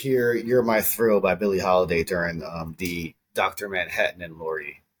couldn't hear You're My Thrill by Billie Holiday during the Dr. Manhattan and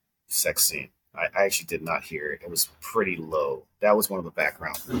Laurie sex scene. I actually did not hear it. It was pretty low. That was one of the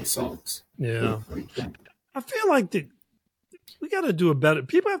background songs. Yeah. I feel like that we got to do a better,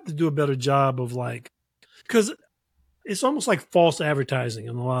 people have to do a better job of like, because it's almost like false advertising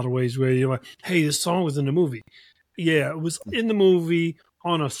in a lot of ways where you're like, hey, this song was in the movie. Yeah, it was in the movie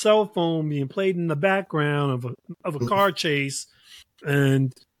on a cell phone being played in the background of a car chase,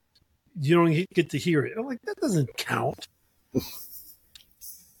 and you don't get to hear it. I'm like, that doesn't count.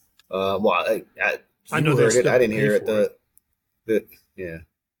 Well, I know heard it. I didn't hear it.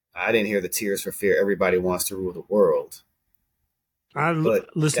 I didn't hear the Tears for Fear. Everybody wants to rule the world. I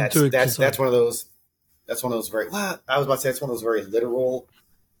listened to it. That's one of those. That's one of those very. Well, I was about to say it's one of those very literal.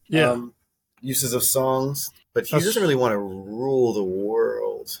 Uses of songs, but he doesn't really want to rule the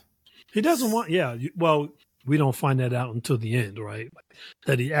world. He doesn't want. Yeah. Well, we don't find that out until the end, right?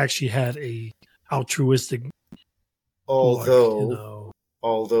 That he actually had a altruistic. Although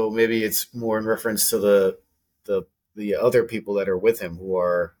maybe it's more in reference to the other people that are with him who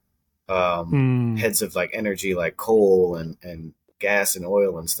are heads of like energy, like coal and gas and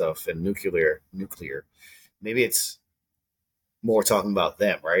oil and stuff and nuclear. Maybe it's more talking about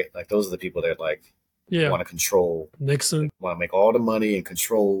them, right? Like those are the people that like want to control Nixon, want to make all the money and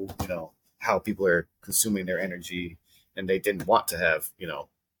control, how people are consuming their energy, and they didn't want to have,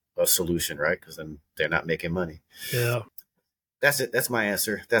 a solution, right? Because then they're not making money. Yeah. That's it. That's my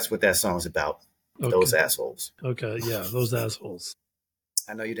answer. That's what that song's about. Okay. Those assholes. Okay, yeah, those assholes.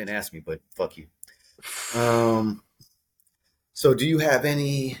 I know you didn't ask me, but fuck you. So do you have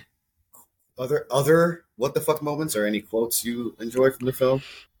any other what the fuck moments or any quotes you enjoy from the film?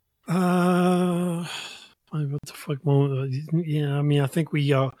 What the fuck moment? Yeah, I mean, I think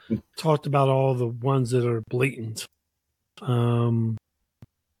we talked about all the ones that are blatant. One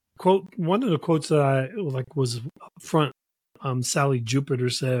of the quotes that I like was up front. Sally Jupiter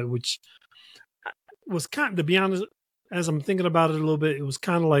said, which was kind of, to be honest, as I'm thinking about it a little bit, it was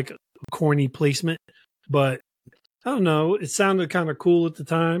kind of like a corny placement, but I don't know. It sounded kind of cool at the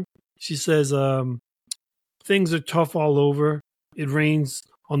time. She says, things are tough all over. It rains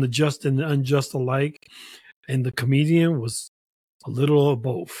on the just and the unjust alike. And the comedian was a little of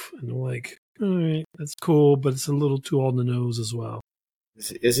both. And I'm like, all right, that's cool, but it's a little too on the nose as well.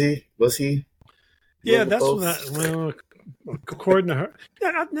 Is he? Was he? Yeah, that's what according to her.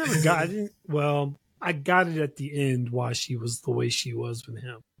 Yeah, I've never got it. Well, I got it at the end why she was the way she was with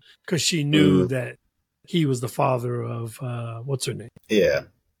him. Because she knew that he was the father of, what's her name? Yeah,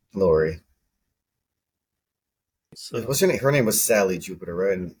 Lori. So, what's her name? Her name was Sally Jupiter,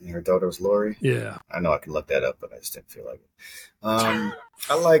 right? And her daughter was Lori? Yeah. I know I can look that up, but I just didn't feel like it. I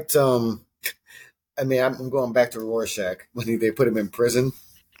liked, I'm going back to Rorschach when they put him in prison.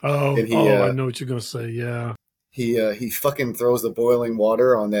 Oh, I know what you're going to say, yeah. He fucking throws the boiling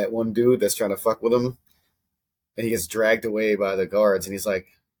water on that one dude that's trying to fuck with him. And he gets dragged away by the guards. And he's like,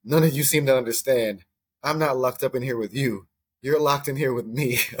 none of you seem to understand. I'm not locked up in here with you. You're locked in here with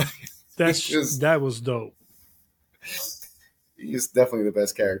me. That was dope. He's definitely the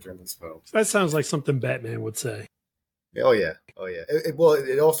best character in this film. That sounds like something Batman would say. Oh yeah.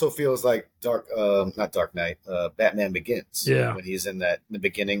 It also feels like not Dark Knight, Batman Begins. Yeah. When he's in the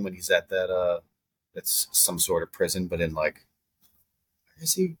beginning, when he's at that, it's some sort of prison, but in like, where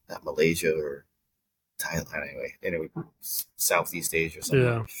is he? Not Malaysia or Thailand anyway, Southeast Asia or something.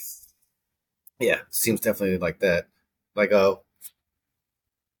 Yeah. Yeah, seems definitely like that. Like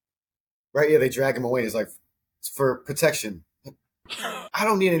right, yeah, they drag him away. It's like it's for protection. I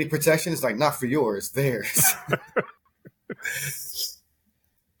don't need any protection. It's like not for yours, theirs.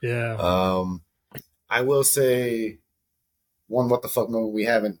 Yeah. I will say one what the fuck moment we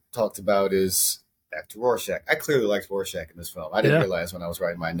haven't talked about is after Rorschach. I clearly liked Rorschach in this film. I didn't realize when I was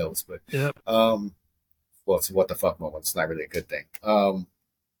writing my notes, but well, it's a what the fuck moment. It's not really a good thing.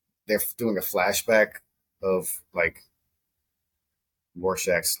 They're doing a flashback of like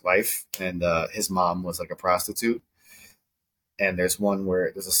Rorschach's life, and his mom was like a prostitute. And there's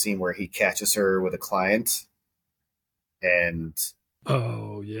a scene where he catches her with a client, and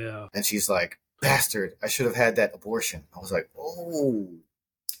oh yeah, and she's like, "Bastard! I should have had that abortion." I was like, "Oh,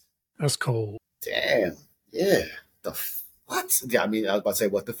 that's cold." Damn, yeah. What? Yeah, I mean, I was about to say,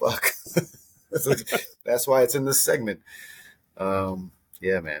 "What the fuck?" That's why it's in this segment.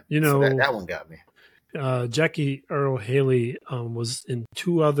 Yeah, man. You know, so that one got me. Jackie Earl Haley was in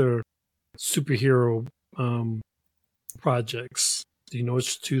 2 other superhero projects. Do you know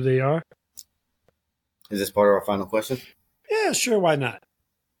which 2 they are? Is this part of our final question? Yeah, sure. Why not?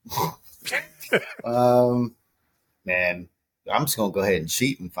 Man, I'm just gonna go ahead and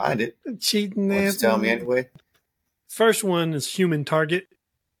cheat and find it. Cheating, Just tell me anyway. First one is Human Target,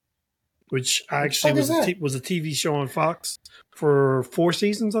 which actually was a TV show on Fox for 4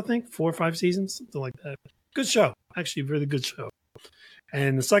 seasons, I think, 4 or 5 seasons, something like that. Good show, actually, really good show.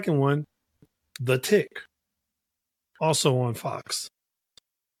 And the second one, The Tick, also on Fox.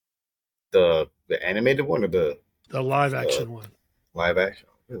 The animated one or the live action one? Live action,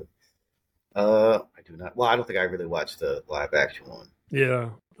 really? I do not. Well, I don't think I really watched the live action one. Yeah,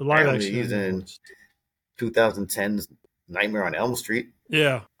 the live action. He's in 2010's Nightmare on Elm Street.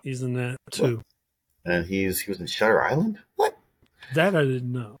 Yeah, he's in that too. What? And he was in Shutter Island. What? That I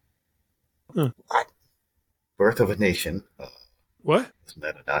didn't know. Huh. What? Birth of a Nation. What? Isn't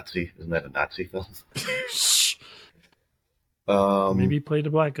that a Nazi? Isn't that a Nazi film? Maybe he played the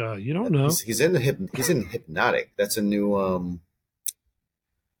black guy. You don't know. He's in Hypnotic. That's a new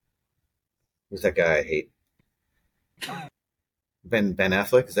who's that guy I hate? Ben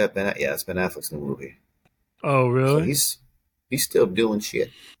Affleck? Is that Ben? Yeah, it's Ben Affleck's new movie. Oh, really? So he's still doing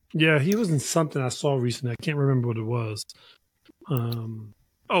shit. Yeah, he was in something I saw recently. I can't remember what it was.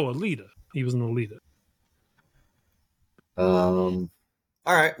 Alita. He was in Alita. All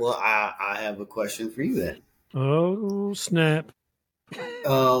right. Well, I have a question for you then. Oh, snap.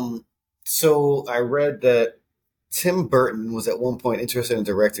 So I read that Tim Burton was at one point interested in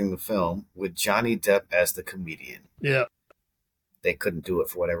directing the film with Johnny Depp as the comedian. Yeah. They couldn't do it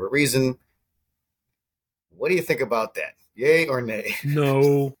for whatever reason. What do you think about that? Yay or nay?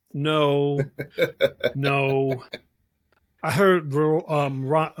 No. I heard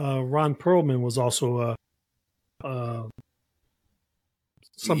Ron Perlman was also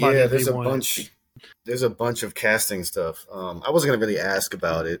somebody. Yeah, there's a bunch of casting stuff. I wasn't gonna really ask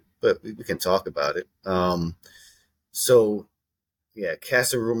about it, but we can talk about it. So yeah,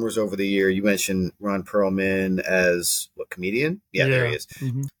 casting rumors over the year. You mentioned Ron Perlman as comedian? Yeah, there he is.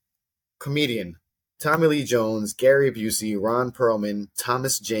 Mm-hmm. Comedian. Tommy Lee Jones, Gary Busey, Ron Perlman,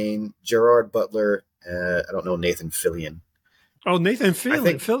 Thomas Jane, Gerard Butler. I don't know Nathan Fillion. Oh, Nathan Fillion.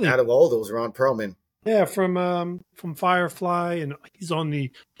 I think out of all those, Ron Perlman. Yeah, from Firefly, and he's on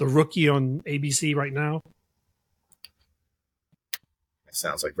the Rookie on ABC right now. That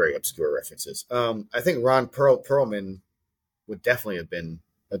sounds like very obscure references. I think Ron Perlman would definitely have been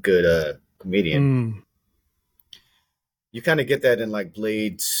a good comedian. You kind of get that in like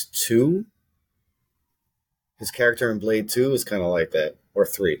Blade 2. His character in Blade 2 is kind of like that. Or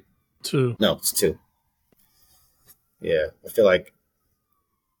 3. 2. No, it's 2. Yeah, I feel like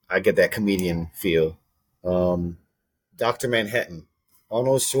I get that comedian feel. Dr. Manhattan.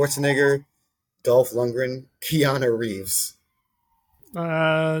 Arnold Schwarzenegger, Dolph Lundgren, Keanu Reeves.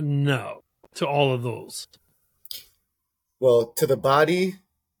 No. To all of those. Well, to the body,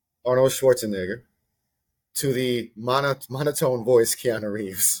 Arnold Schwarzenegger. To the monotone voice, Keanu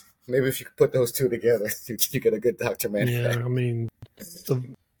Reeves. Maybe if you could put those two together, you get a good Dr. Manhattan. Yeah, I mean,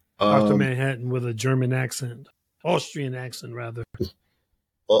 Dr. Manhattan with a German accent. Austrian accent, rather.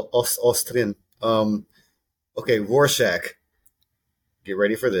 Austrian. Okay, Rorschach. Get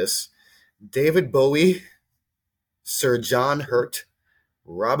ready for this. David Bowie, Sir John Hurt,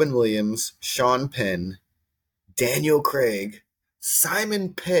 Robin Williams, Sean Penn, Daniel Craig,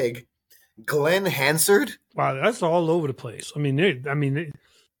 Simon Pegg, Glenn Hansard. Wow, that's all over the place. I mean,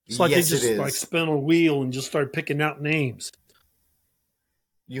 it's like they just like spin a wheel and just start picking out names.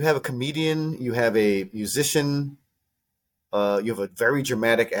 you have a comedian, you have a musician, you have a very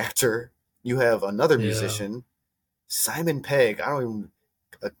dramatic actor, you have another musician, Simon Pegg. I don't even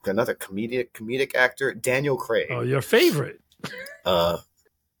another comedic actor, Daniel Craig. Oh, your favorite.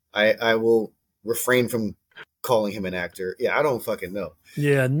 I will refrain from calling him an actor. Yeah, I don't fucking know.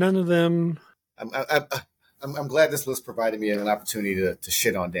 Yeah, none of them. I'm glad this list provided me an opportunity to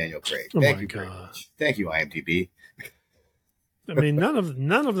shit on Daniel Craig. Thank you very much. Thank you, IMDb. I mean, none of them.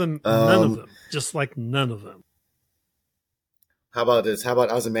 None of them. Just like none of them. How about this? How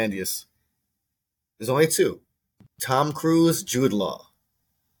about Ozymandias? There's only two: Tom Cruise, Jude Law.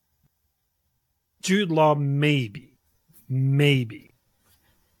 Jude Law, maybe.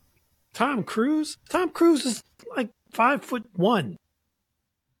 Tom Cruise is like 5'1".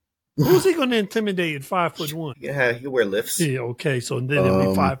 Who's he going to intimidate at 5'1"? Yeah, he wear lifts. Yeah, okay, so then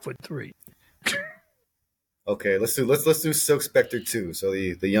it'll be 5'3". Okay, let's do Silk Spectre 2. So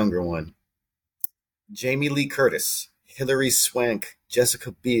the younger one. Jamie Lee Curtis, Hilary Swank,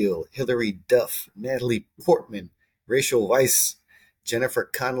 Jessica Biel, Hilary Duff, Natalie Portman, Rachel Weisz, Jennifer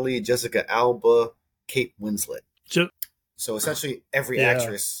Connelly, Jessica Alba, Kate Winslet. So essentially every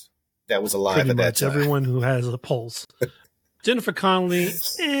actress that was alive at that time. Everyone who has a pulse. Jennifer Connelly,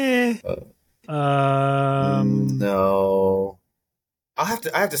 no. I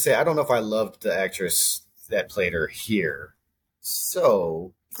have to say I don't know if I loved the actress that played her here.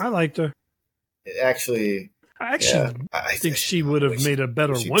 So I liked her. I think she would have made a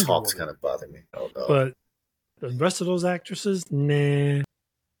better Wonder Woman. Talks kind of bother me. Oh, no. But the rest of those actresses, nah.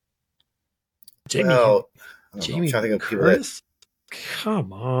 Jamie Curtis?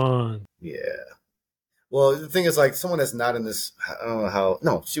 Come on. Yeah. Well, the thing is, like, someone that's not in this, I don't know how.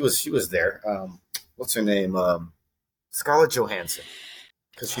 No, she was there. What's her name? Scarlett Johansson.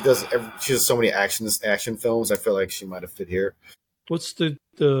 Because she does so many action films. I feel like she might have fit here. What's the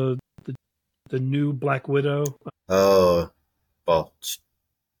new Black Widow? Oh, well,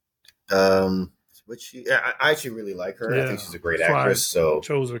 I actually really like her. Yeah, I think she's a great actress. So I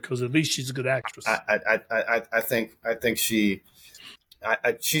chose her because at least she's a good actress. I think she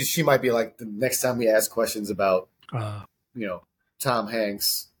might be like the next time we ask questions about Tom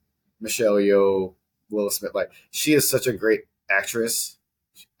Hanks, Michelle Yeoh, Will Smith. Like, she is such a great actress.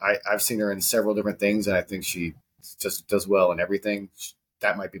 I've seen her in several different things, and I think she just does well in everything.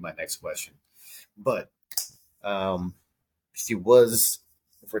 That might be my next question. But she was,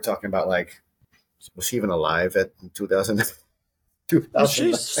 if we're talking about, like, was she even alive at 2000?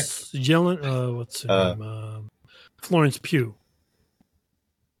 She's yelling. What's her name? Florence Pugh.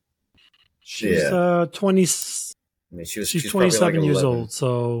 She's 20. I mean, she's 27 like years old.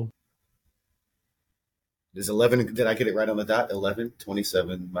 So there's 11. Did I get it right on the dot? 11,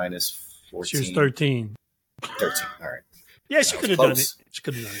 27 minus 14. She was 13. 13. All right. Yeah, she could have done it. She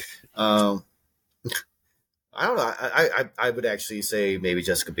could have done it. I don't know. I would actually say maybe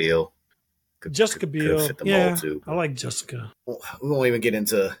Jessica Biel. Jessica Biel. Yeah, too. I like Jessica. We won't even get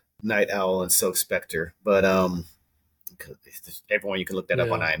into Night Owl and Silk Spectre, but everyone, you can look that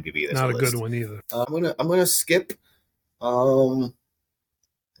up on IMDb. There's not a good one either. I'm gonna skip. Man,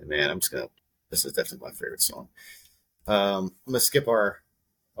 this is definitely my favorite song. I'm gonna skip our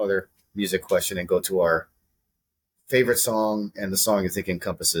other music question and go to our favorite song and the song you think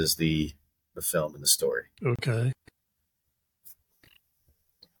encompasses the film and the story. Okay.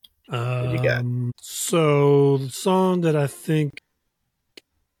 What do you got? So the song that I think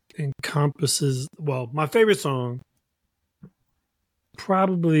encompasses, well, my favorite song,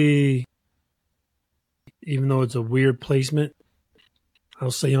 probably, even though it's a weird placement,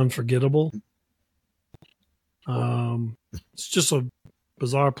 I'll say Unforgettable. It's just a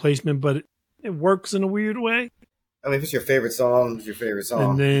bizarre placement, but it works in a weird way. I mean, if it's your favorite song, it's your favorite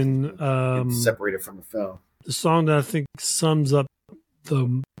song. And then separated from the film. The song that I think sums up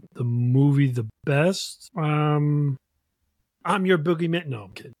the movie the best. I'm Your Boogeyman. No,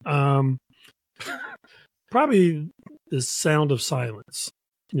 I'm kidding. Probably The Sound of Silence.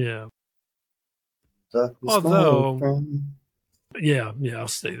 Yeah. Although, yeah, I'll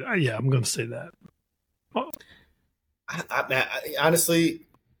say that. Yeah, I'm going to say that. Oh. I honestly,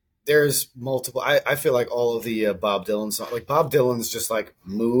 there's multiple. I feel like all of the Bob Dylan songs, like Bob Dylan's just like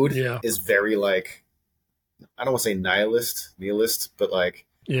mood is very like, I don't want to say nihilist, but like,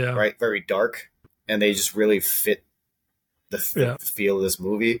 right, very dark, and they just really fit the feel of this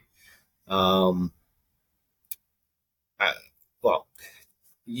movie.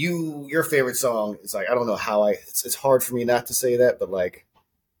 Your favorite song is like, I don't know how it's hard for me not to say that, but like,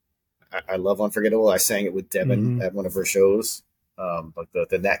 I love Unforgettable. I sang it with Devin at one of her shows, like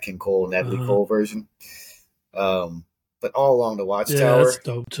the Nat King Cole, Natalie Cole version. But all along the Yeah, Watchtower, that's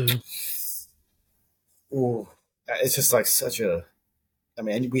dope too. ooh, it's just like such a. I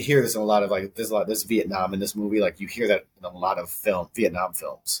mean, and we hear this in a lot of like there's Vietnam in this movie. Like you hear that in a lot of Vietnam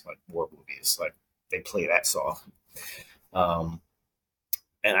films, like war movies. Like they play that song. Um,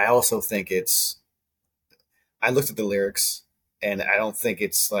 and I also think I looked at the lyrics, and I don't think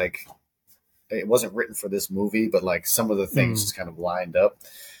it's like it wasn't written for this movie, but like some of the things just kind of lined up.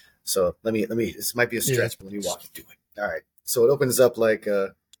 So let me. This might be a stretch, but let me walk you through it. All right. So it opens up like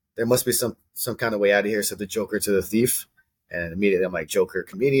there must be some kind of way out of here. Said the Joker to the thief, and immediately I'm like Joker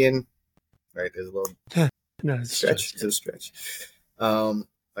comedian. Right. There's a little Nice stretch to the stretch.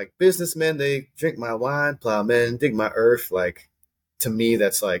 Like businessmen, they drink my wine. Plowmen dig my earth. Like to me,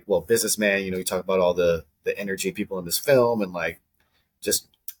 that's like businessman. You talk about all the energy people in this film and like just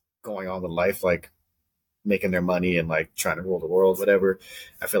going on with life, like making their money and like trying to rule the world, whatever.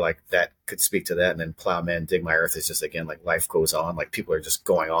 I feel like that could speak to that. And then plowman dig my earth is just again like life goes on, like people are just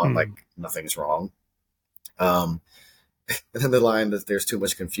going on, like nothing's wrong. And then the line that there's too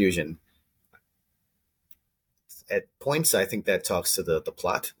much confusion. At points, I think that talks to the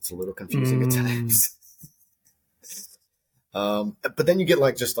plot. It's a little confusing at times. But then you get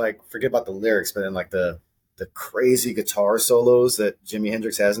like just like forget about the lyrics, but then like the crazy guitar solos that Jimi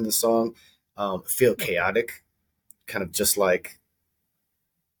Hendrix has in the song feel chaotic, kind of just like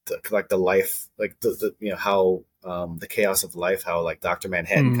the life, like the how the chaos of life, how like Dr.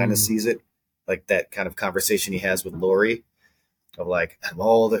 Manhattan kind of sees it, like that kind of conversation he has with Laurie of like of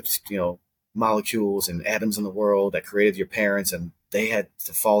all the molecules and atoms in the world that created your parents, and they had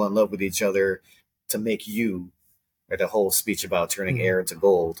to fall in love with each other to make you. Or the whole speech about turning air into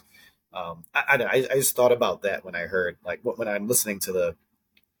gold. I just thought about that when I heard like when I'm listening to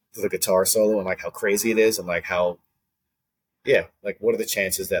the guitar solo and like how crazy it is and like how like what are the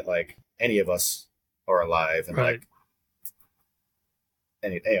chances that like any of us are alive and like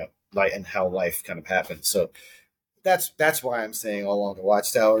and how life kind of happens. So that's why I'm saying all along the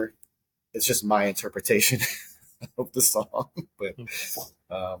Watchtower. It's just my interpretation of the song, but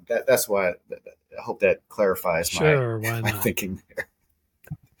that's why I hope that clarifies my thinking there.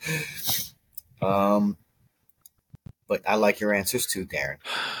 But I like your answers too, Darren.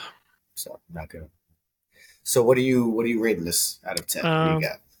 So not good. So what are you rating this out of 10? What do you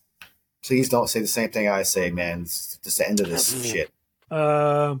got? Please don't say the same thing I say, man. It's just the end of this shit.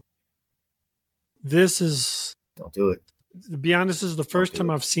 This is. Don't do it. To be honest, this is the first time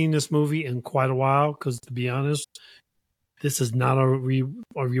I've seen this movie in quite a while. Because to be honest, this is not a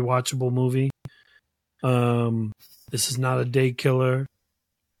rewatchable movie. This is not a day killer.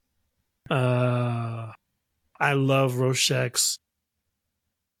 I love Rorschach's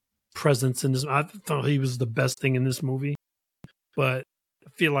presence in this. I thought he was the best thing in this movie, but I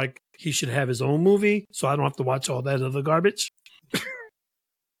feel like he should have his own movie, so I don't have to watch all that other garbage.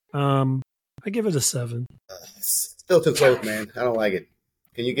 I give it a 7. Still too close, man. I don't like it.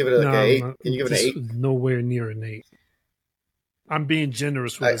 Can you give it an 8? Can you give it an 8? Nowhere near an 8. I'm being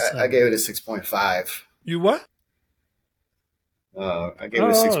generous with a 7. I gave it a 6.5. You what? I gave it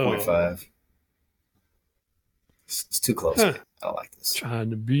a 6.5. It's too close. Man. I don't like this.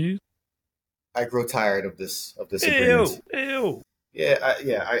 Trying to be. I grow tired of this agreement. Ew. Yeah,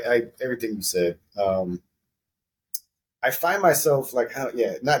 I everything you said. I find myself like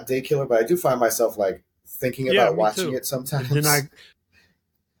not day killer, but I do find myself like thinking about watching it sometimes.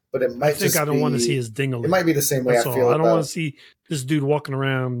 But it might I don't want to see his ding-a-ling. It might be the same way I feel. I don't want to see this dude walking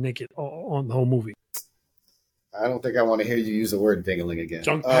around naked on the whole movie. I don't think I want to hear you use the word ding-a-ling again.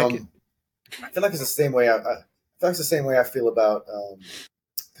 Junk packet. I feel like it's the same way. I feel like it's the same way I feel about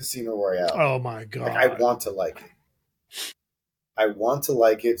Casino Royale. Oh my god! Like, I want to like it. I want to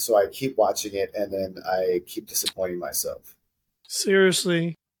like it, so I keep watching it, and then I keep disappointing myself.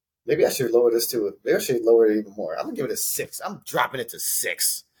 Seriously? Maybe I should lower this to it. Maybe I should lower it even more. I'm gonna give it a 6. I'm dropping it to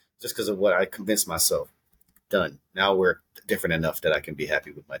 6 just because of what I convinced myself. Done. Now we're different enough that I can be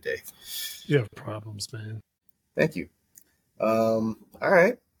happy with my day. You have problems, man. Thank you. All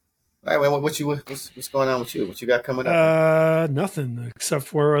right. All right, what's going on with you? What you got coming up? Nothing except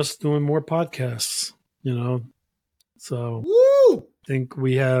for us doing more podcasts. So woo! I think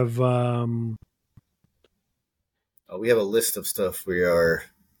we have. We have a list of stuff we are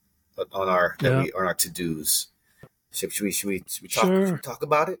on our to-dos. Should we talk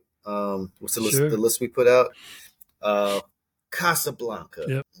about it? What's the list? Sure. The list we put out?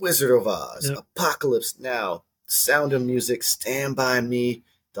 Casablanca, Wizard of Oz, Apocalypse Now, Sound of Music, Stand By Me,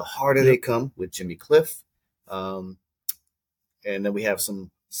 The Harder They Come with Jimmy Cliff, and then we have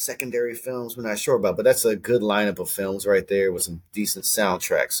some secondary films we're not sure about, but that's a good lineup of films right there with some decent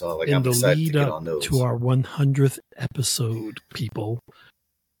soundtracks. So like, I'm excited to get on those. To our 100th episode, people,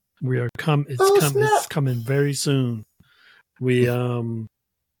 we are it's coming very soon. We so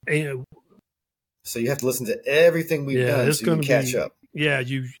you have to listen to everything we've done so you can catch up. Yeah,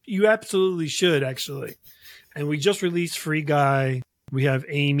 you absolutely should, actually. And we just released Free Guy. We have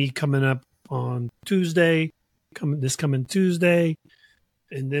Amy coming up on Tuesday, this coming Tuesday.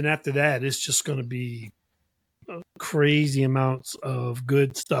 And then after that, it's just going to be crazy amounts of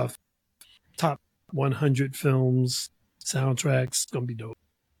good stuff. Top 100 films, soundtracks. Going to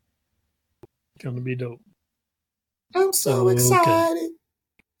be dope. I'm so excited.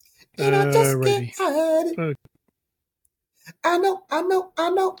 And I just can't hide it. I know.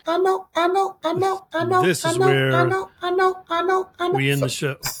 This is where we end the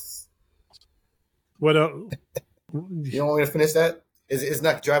show. What else? You don't want me to finish that? It's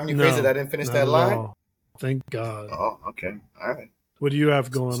not driving you crazy that I didn't finish that line? All. Thank God. Oh, okay. All right. What do you have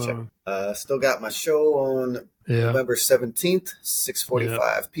going on? Still got my show on November 17th,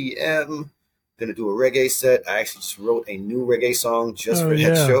 6:45 p.m. Gonna do a reggae set. I actually just wrote a new reggae song just for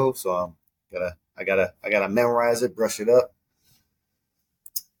that show, so I gotta memorize it, brush it up.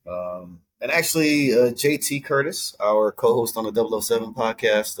 And actually, JT Curtis, our co-host on the 007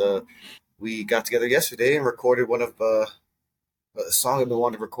 podcast, we got together yesterday and recorded one of a song I've been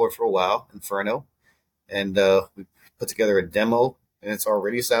wanting to record for a while, Inferno, and we put together a demo, and it's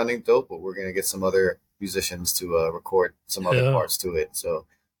already sounding dope. But we're gonna get some other musicians to record some other parts to it. So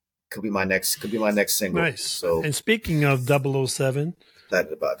could be my next single. Nice. So, and speaking of 007,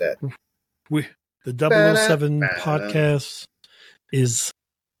 excited about that. The 007 podcast is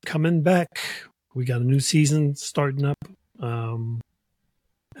coming back. We got a new season starting up. And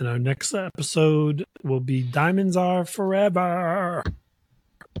our next episode will be Diamonds Are Forever.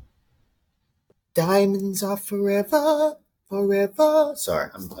 Diamonds are forever, forever. Sorry,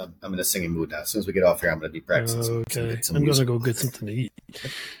 I'm in a singing mood now. As soon as we get off here, I'm going to be practicing. Okay, I'm going to go get something to eat.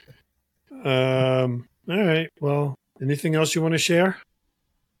 All right. Well, anything else you want to share?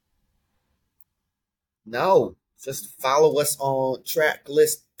 No. Just follow us on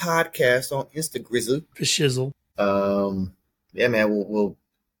Tracklist Podcast on Instagram. For shizzle. Yeah, man.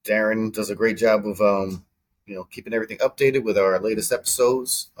 Darren does a great job of keeping everything updated with our latest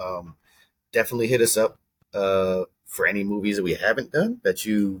episodes. Definitely hit us up for any movies that we haven't done that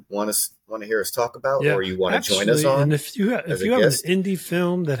you want to hear us talk about, or you want to join us on. And if you have an indie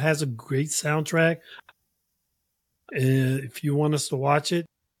film that has a great soundtrack, if you want us to watch it,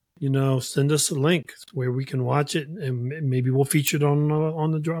 send us a link where we can watch it, and maybe we'll feature it on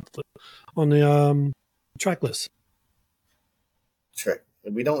the track list.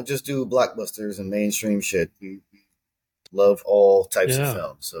 We don't just do blockbusters and mainstream shit. We love all types of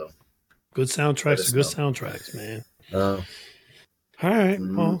films. So good soundtracks are good soundtracks, man. All right.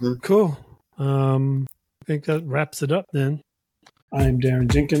 Well, cool. I think that wraps it up then. I'm Darren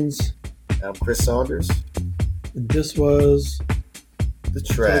Jenkins. I'm Chris Saunders. And this was the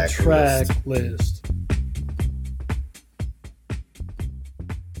track list.